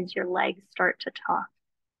life as your legs start to talk.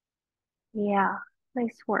 Yeah,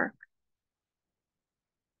 nice work.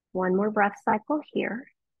 One more breath cycle here.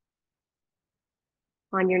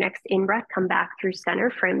 On your next in-breath, come back through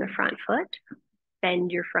center, frame the front foot,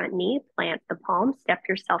 bend your front knee, plant the palm, step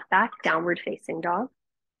yourself back, downward facing dog.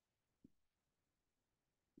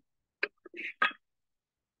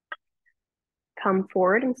 Come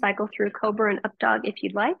forward and cycle through cobra and up dog if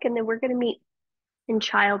you'd like, and then we're going to meet in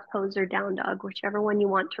child pose or down dog, whichever one you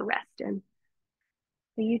want to rest in.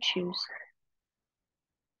 So you choose.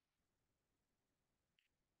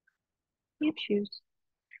 You choose.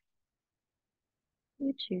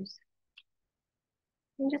 You choose.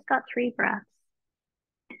 You just got 3 breaths.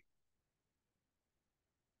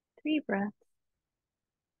 3 breaths.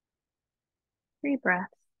 3 breaths.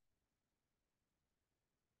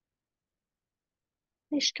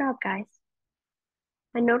 Nice job, guys.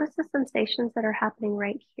 And notice the sensations that are happening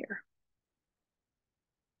right here.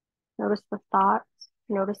 Notice the thoughts.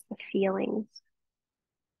 Notice the feelings.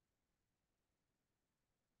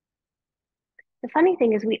 The funny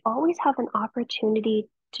thing is we always have an opportunity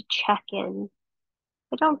to check in.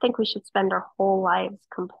 I don't think we should spend our whole lives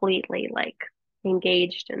completely like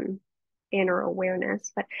engaged in inner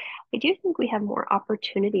awareness, but I do think we have more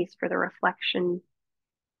opportunities for the reflection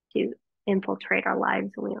to infiltrate our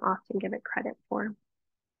lives than we often give it credit for.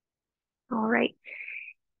 All right,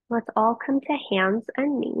 let's all come to hands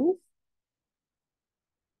and knees.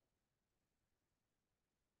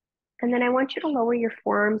 And then I want you to lower your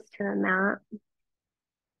forearms to the mat.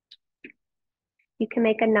 You can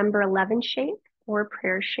make a number 11 shape or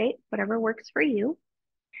prayer shape, whatever works for you.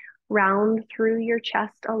 Round through your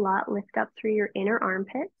chest a lot, lift up through your inner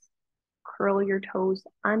armpits, curl your toes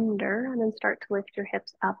under, and then start to lift your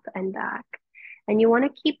hips up and back. And you want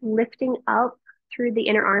to keep lifting up through the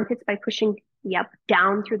inner armpits by pushing,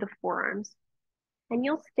 down through the forearms. And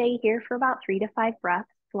you'll stay here for about 3 to 5 breaths,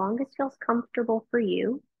 as long as feels comfortable for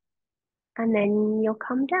you. And then you'll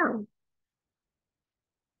come down.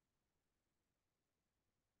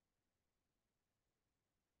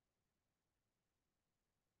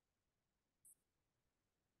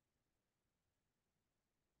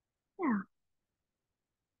 Yeah.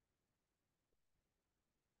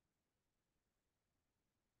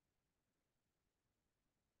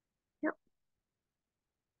 Yep.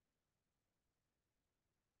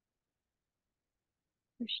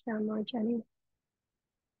 Push down more, Jenny.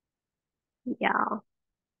 Yeah.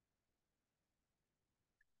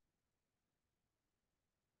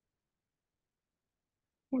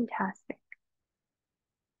 Fantastic.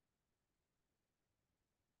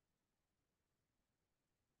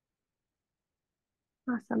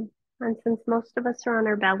 Awesome. And since most of us are on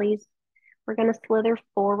our bellies, we're going to slither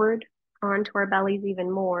forward onto our bellies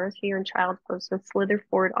even more. So you're in child pose. So slither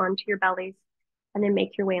forward onto your bellies and then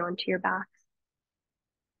make your way onto your backs.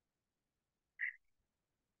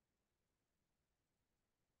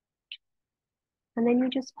 And then you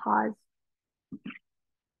just pause.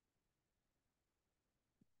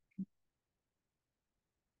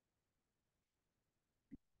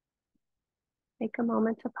 Take a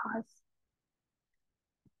moment to pause.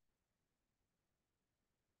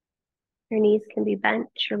 Your knees can be bent,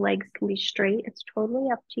 your legs can be straight. It's totally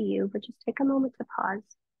up to you, but just take a moment to pause.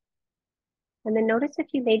 And then notice if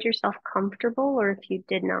you made yourself comfortable or if you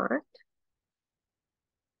did not.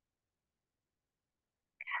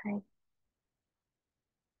 Okay.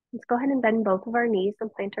 Let's go ahead and bend both of our knees and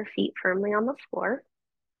plant our feet firmly on the floor.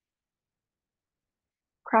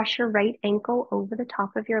 Cross your right ankle over the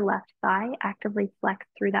top of your left thigh, actively flex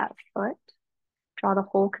through that foot. Draw the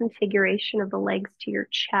whole configuration of the legs to your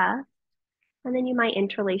chest. And then you might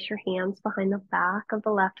interlace your hands behind the back of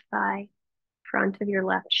the left thigh, front of your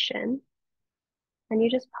left shin. And you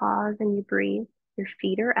just pause and you breathe. Your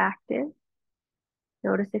feet are active.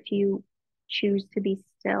 Notice if you choose to be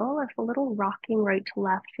still or if a little rocking right to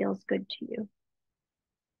left feels good to you.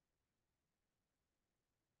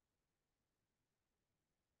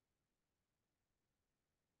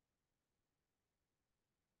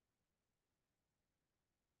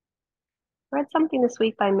 I read something this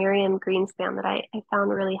week by Miriam Greenspan that I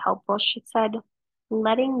found really helpful. She said,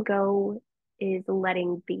 letting go is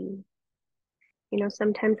letting be.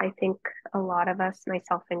 Sometimes I think a lot of us,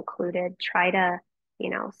 myself included, try to,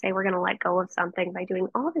 say we're going to let go of something by doing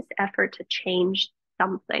all this effort to change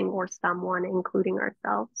something or someone, including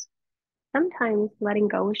ourselves. Sometimes letting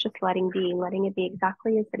go is just letting it be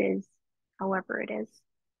exactly as it is, however it is.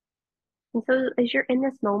 And so as you're in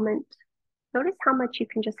this moment, notice how much you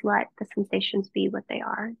can just let the sensations be what they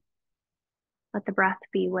are. Let the breath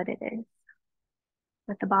be what it is.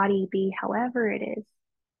 Let the body be however it is.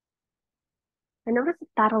 And notice that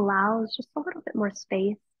that allows just a little bit more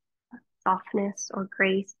space, softness, or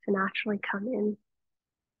grace to naturally come in.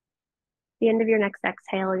 At the end of your next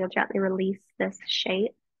exhale, you'll gently release this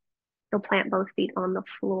shape. You'll plant both feet on the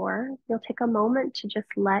floor. You'll take a moment to just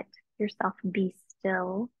let yourself be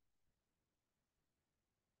still.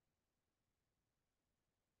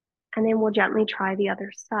 And then we'll gently try the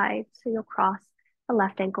other side. So you'll cross the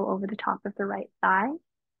left ankle over the top of the right thigh.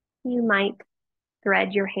 You might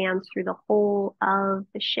thread your hands through the whole of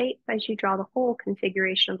the shape as you draw the whole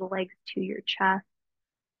configuration of the legs to your chest.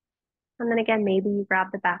 And then again, maybe you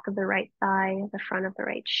grab the back of the right thigh, the front of the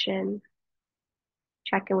right shin.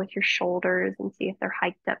 Check in with your shoulders and see if they're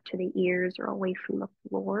hiked up to the ears or away from the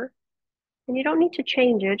floor. And you don't need to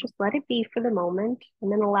change it, just let it be for the moment and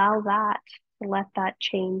then allow that to let that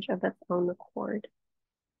change of its own accord.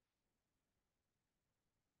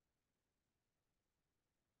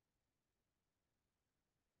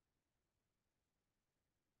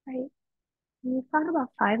 Right. And you've got about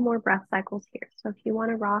 5 more breath cycles here. So if you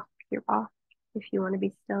want to rock, you rock. If you want to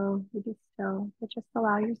be still, you be still. But just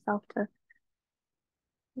allow yourself to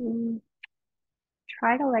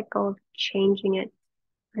try to let go of changing it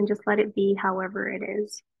and just let it be however it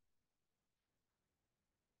is.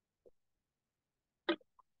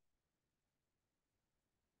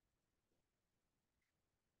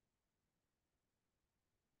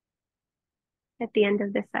 At the end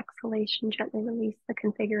of this exhalation, gently release the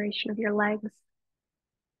configuration of your legs.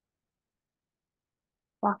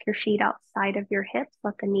 Walk your feet outside of your hips,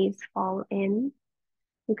 let the knees fall in.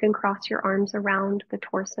 You can cross your arms around the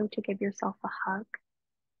torso to give yourself a hug.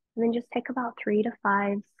 And then just take about 3 to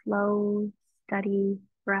 5 slow, steady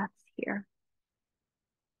breaths here.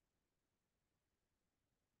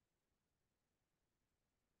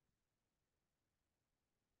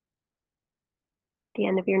 At the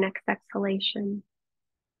end of your next exhalation,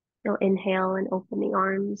 you'll inhale and open the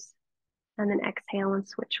arms, and then exhale and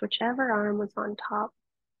switch whichever arm was on top.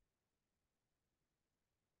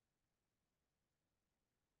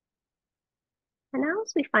 And now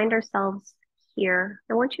as we find ourselves here,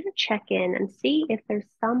 I want you to check in and see if there's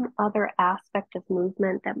some other aspect of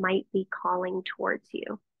movement that might be calling towards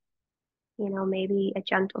you. Maybe a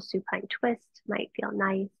gentle supine twist might feel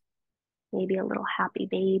nice. Maybe a little happy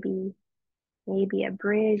baby, maybe a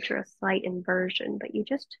bridge or a slight inversion, but you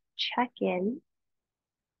just check in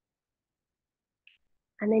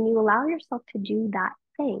and then you allow yourself to do that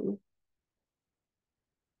thing.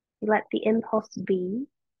 You let the impulse be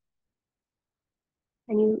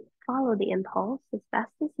and you follow the impulse as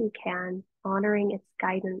best as you can, honoring its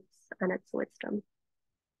guidance and its wisdom.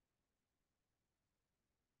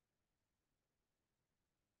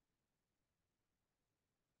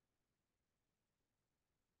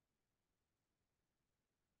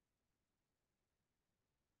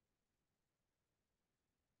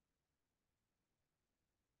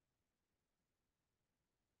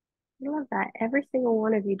 I love that. Every single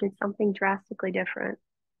one of you did something drastically different.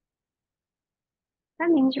 That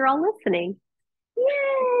means you're all listening.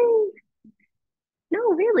 Yay! No,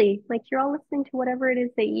 really. Like you're all listening to whatever it is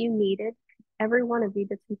that you needed. Every one of you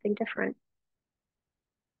did something different.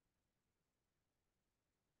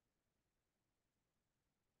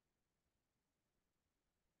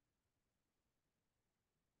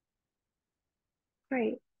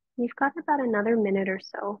 Great. You've got about another minute or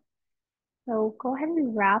so. So go ahead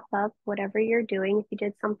and wrap up whatever you're doing. If you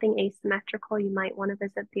did something asymmetrical, you might want to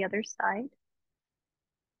visit the other side.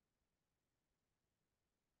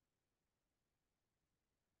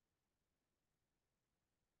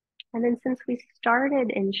 And then since we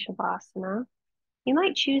started in Shavasana, you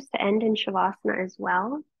might choose to end in Shavasana as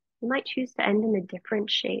well. You might choose to end in a different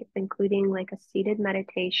shape, including like a seated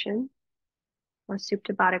meditation or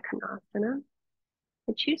Supta Baddha Konasana.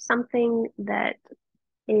 But choose something that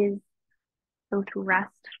is both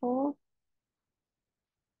restful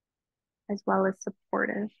as well as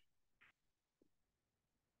supportive.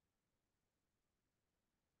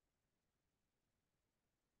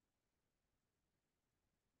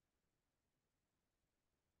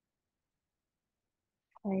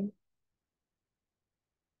 Okay,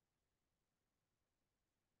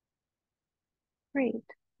 great.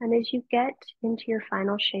 And as you get into your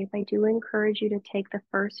final shape, I do encourage you to take the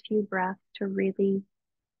first few breaths to really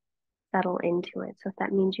settle into it. So if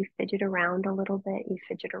that means you fidget around a little bit, you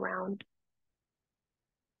fidget around.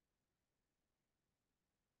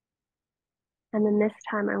 And then this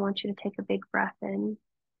time, I want you to take a big breath in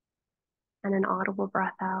and an audible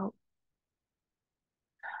breath out.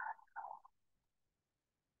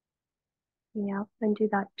 Yep, and do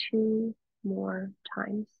that 2 more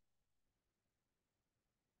times.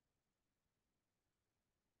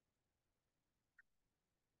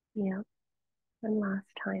 Yep, and last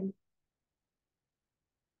time.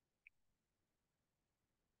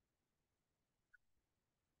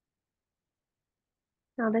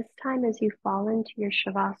 Now, this time, as you fall into your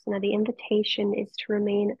Shavasana, the invitation is to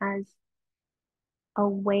remain as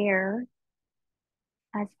aware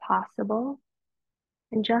as possible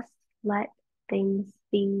and just let things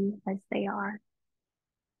be as they are.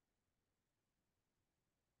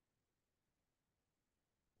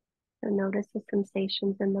 So notice the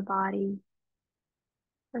sensations in the body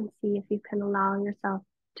and see if you can allow yourself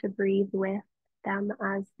to breathe with them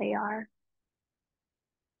as they are.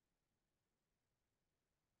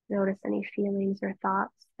 Notice any feelings or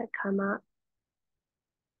thoughts that come up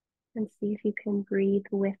and see if you can breathe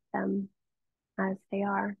with them as they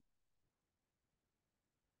are.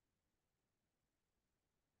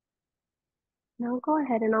 Now go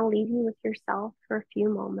ahead and I'll leave you with yourself for a few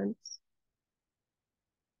moments.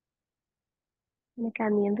 And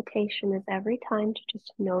again, the invitation is every time to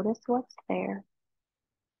just notice what's there,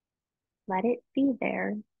 let it be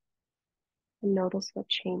there, and notice what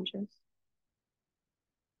changes.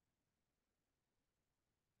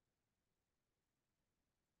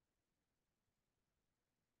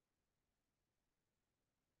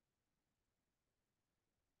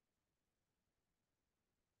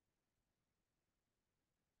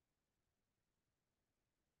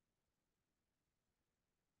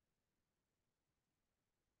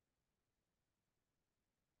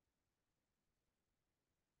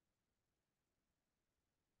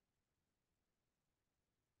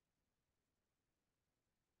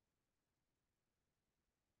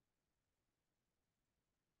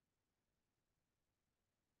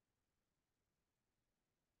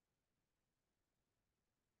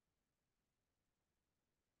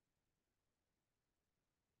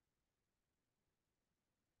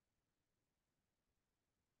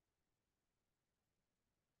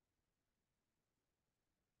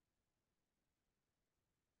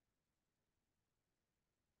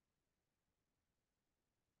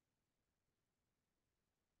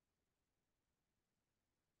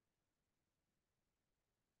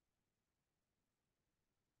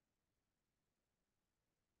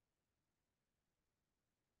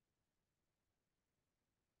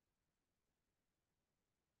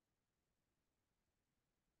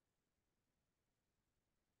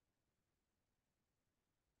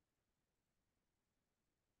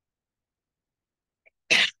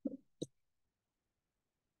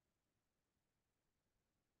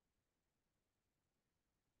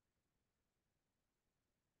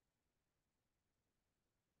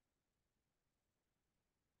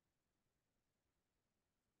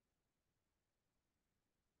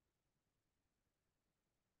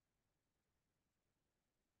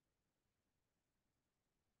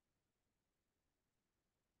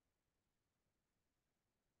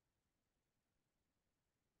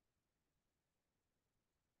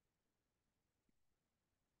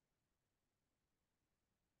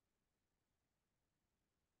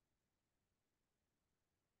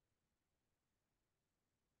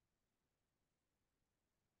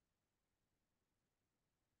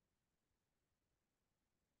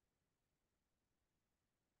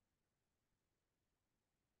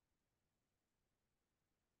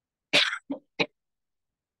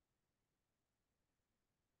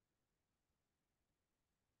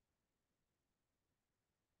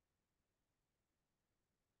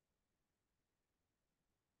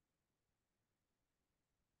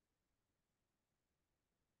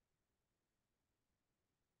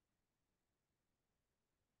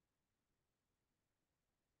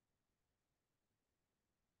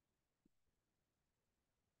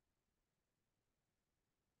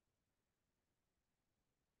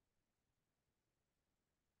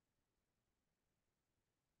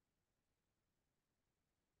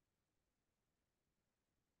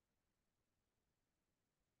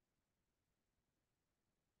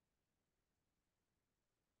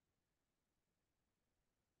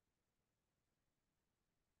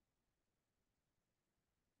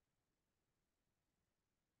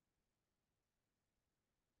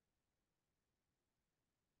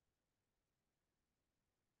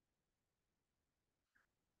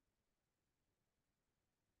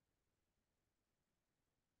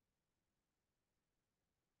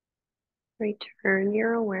 Return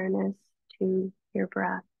your awareness to your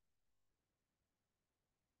breath.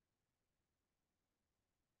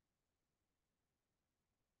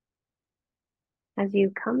 As you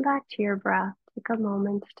come back to your breath, take a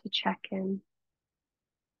moment to check in.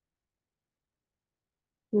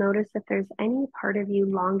 Notice if there's any part of you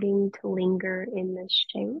longing to linger in this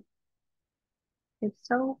shape. If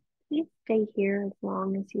so, please stay here as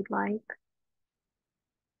long as you'd like.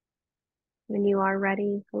 When you are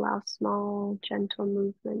ready, allow small, gentle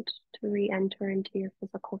movement to re-enter into your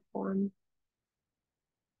physical form.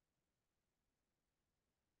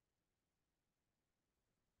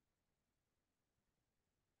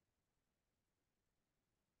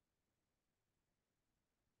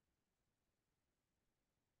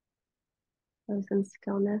 Those in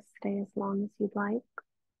stillness, stay as long as you'd like.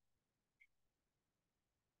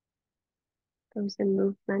 Those in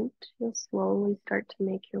movement, you'll slowly start to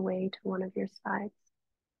make your way to one of your sides.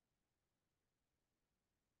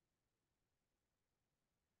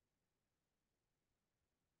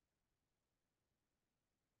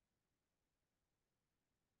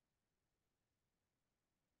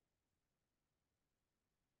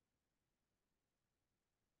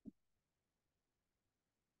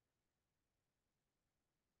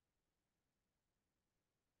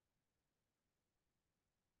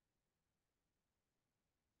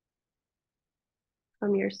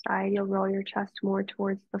 From your side, you'll roll your chest more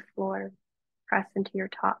towards the floor. Press into your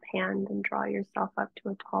top hand and draw yourself up to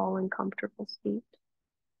a tall and comfortable seat.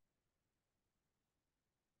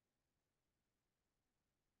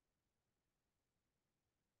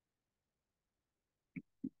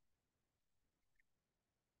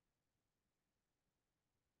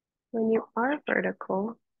 When you are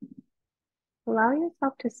vertical, allow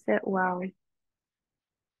yourself to sit well.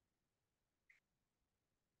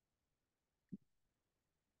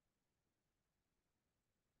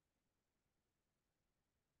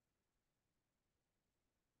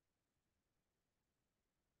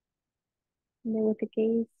 And then with the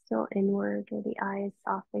gaze still inward or the eyes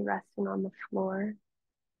softly resting on the floor,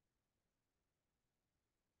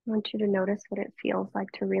 I want you to notice what it feels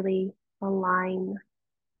like to really align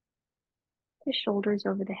the shoulders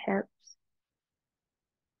over the hips,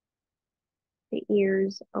 the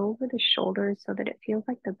ears over the shoulders so that it feels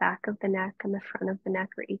like the back of the neck and the front of the neck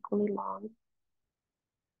are equally long.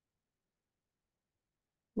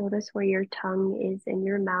 Notice where your tongue is in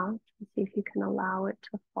your mouth and see if you can allow it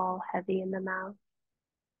to fall heavy in the mouth.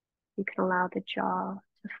 You can allow the jaw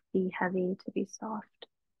to be heavy, to be soft.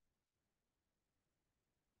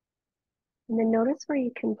 And then notice where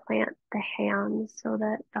you can plant the hands so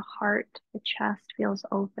that the heart, the chest feels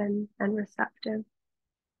open and receptive.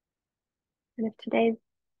 And if today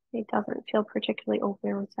it doesn't feel particularly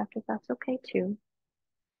open and receptive, that's okay too.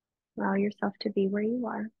 Allow yourself to be where you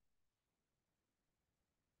are.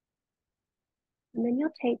 And then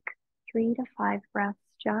you'll take 3 to 5 breaths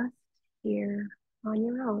just here on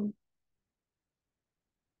your own.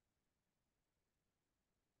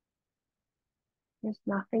 There's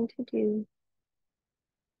nothing to do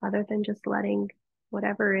other than just letting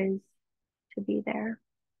whatever is to be there.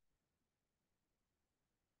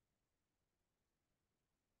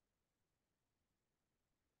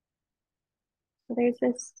 So there's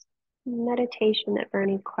this meditation that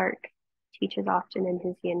Bernie Clark teaches often in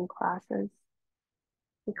his yin classes.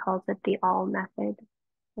 He calls it the all method.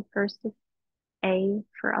 The first is A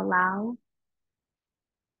for allow.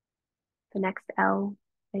 The next L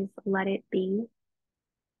is let it be.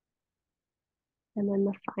 And then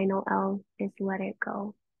the final L is let it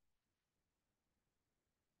go.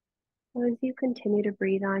 So as you continue to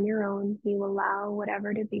breathe on your own, you allow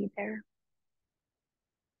whatever to be there.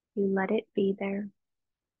 You let it be there.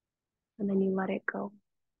 And then you let it go.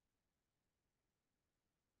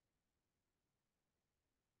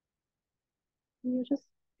 And you'll just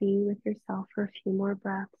be with yourself for a few more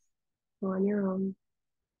breaths on your own.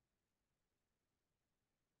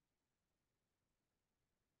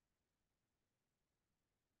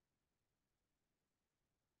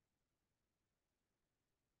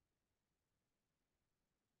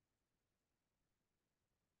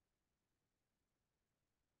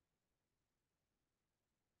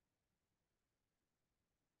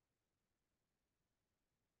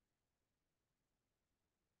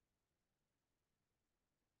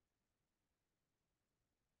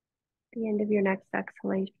 At the end of your next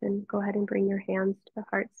exhalation, go ahead and bring your hands to the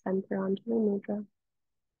heart center onto the mudra.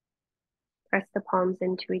 Press the palms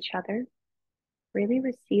into each other. Really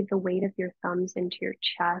receive the weight of your thumbs into your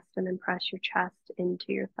chest and then press your chest into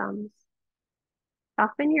your thumbs.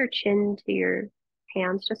 Soften your chin to your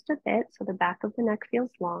hands just a bit so the back of the neck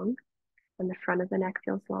feels long and the front of the neck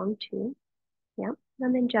feels long too. Yep.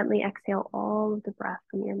 And then gently exhale all of the breath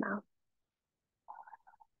from your mouth.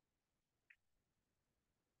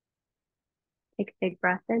 Take a big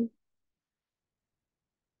breath in,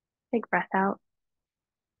 big breath out.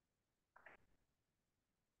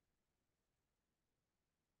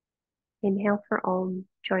 Inhale for Om.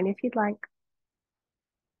 Join if you'd like.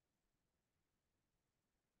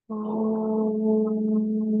 Om.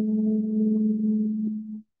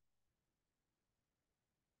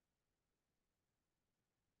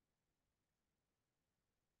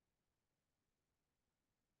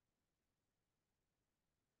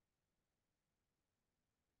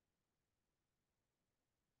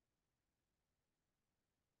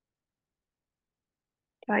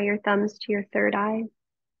 Draw your thumbs to your third eye.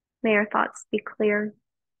 May our thoughts be clear.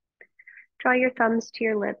 Draw your thumbs to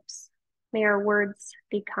your lips. May our words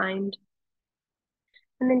be kind.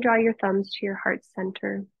 And then draw your thumbs to your heart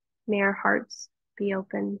center. May our hearts be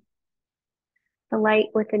open. The light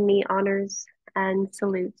within me honors and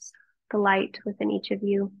salutes the light within each of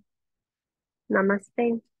you.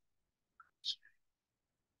 Namaste.